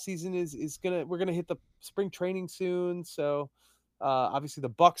baseball off season we're gonna hit the spring training soon. So obviously the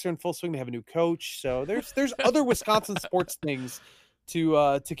Bucks are in full swing. They have a new coach. So there's other Wisconsin sports things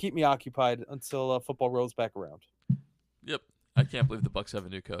to keep me occupied until football rolls back around. Yep. I can't believe the Bucks have a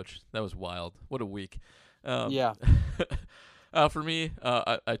new coach. That was wild. What a week. Yeah. For me,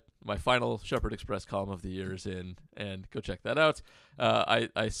 my final Shepherd Express column of the year is in, and go check that out.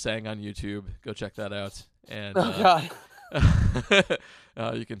 I sang on YouTube. Go check that out. And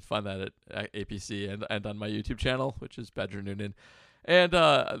you can find that at APC and on my YouTube channel, which is Badger Noonan. And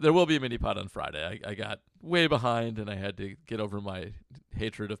there will be a mini pod on Friday. I got way behind, and I had to get over my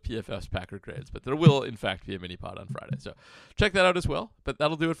hatred of PFF's Packer grades. But there will, in fact, be a mini pod on Friday. So check that out as well. But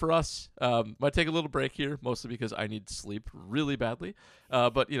that'll do it for us. Might take a little break here, mostly because I need sleep really badly.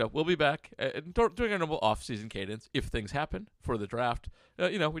 But, we'll be back doing our normal off-season cadence if things happen for the draft.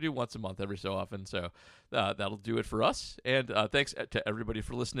 We do once a month every so often. So that'll do it for us. And thanks to everybody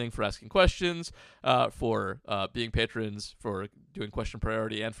for listening, for asking questions, for being patrons, for doing question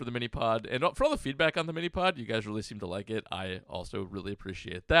priority, and for the mini pod, and for all the feedback on the mini pod. You guys really seem to like it. I also really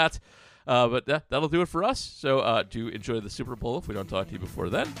appreciate that. But that'll do it for us. So do enjoy the Super Bowl if we don't talk to you before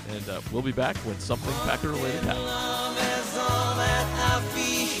then. And we'll be back when something Packer related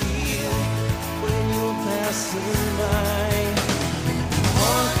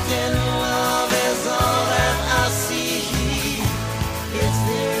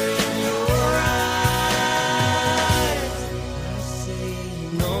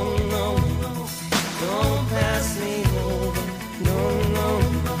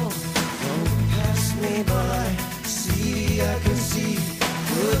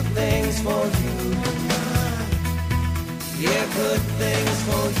Good things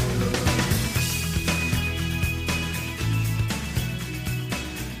for you.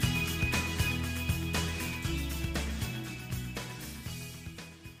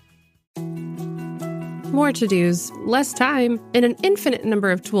 More to-dos, less time, and an infinite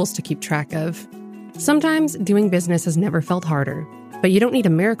number of tools to keep track of. Sometimes doing business has never felt harder, but you don't need a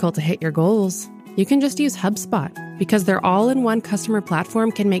miracle to hit your goals. You can just use HubSpot, because their all-in-one customer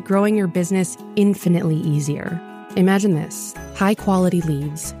platform can make growing your business infinitely easier. Imagine this: high-quality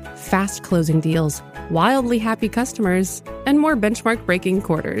leads, fast closing deals, wildly happy customers, and more benchmark-breaking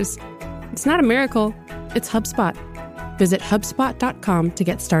quarters. It's not a miracle, it's HubSpot. Visit HubSpot.com to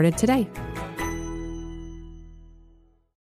get started today.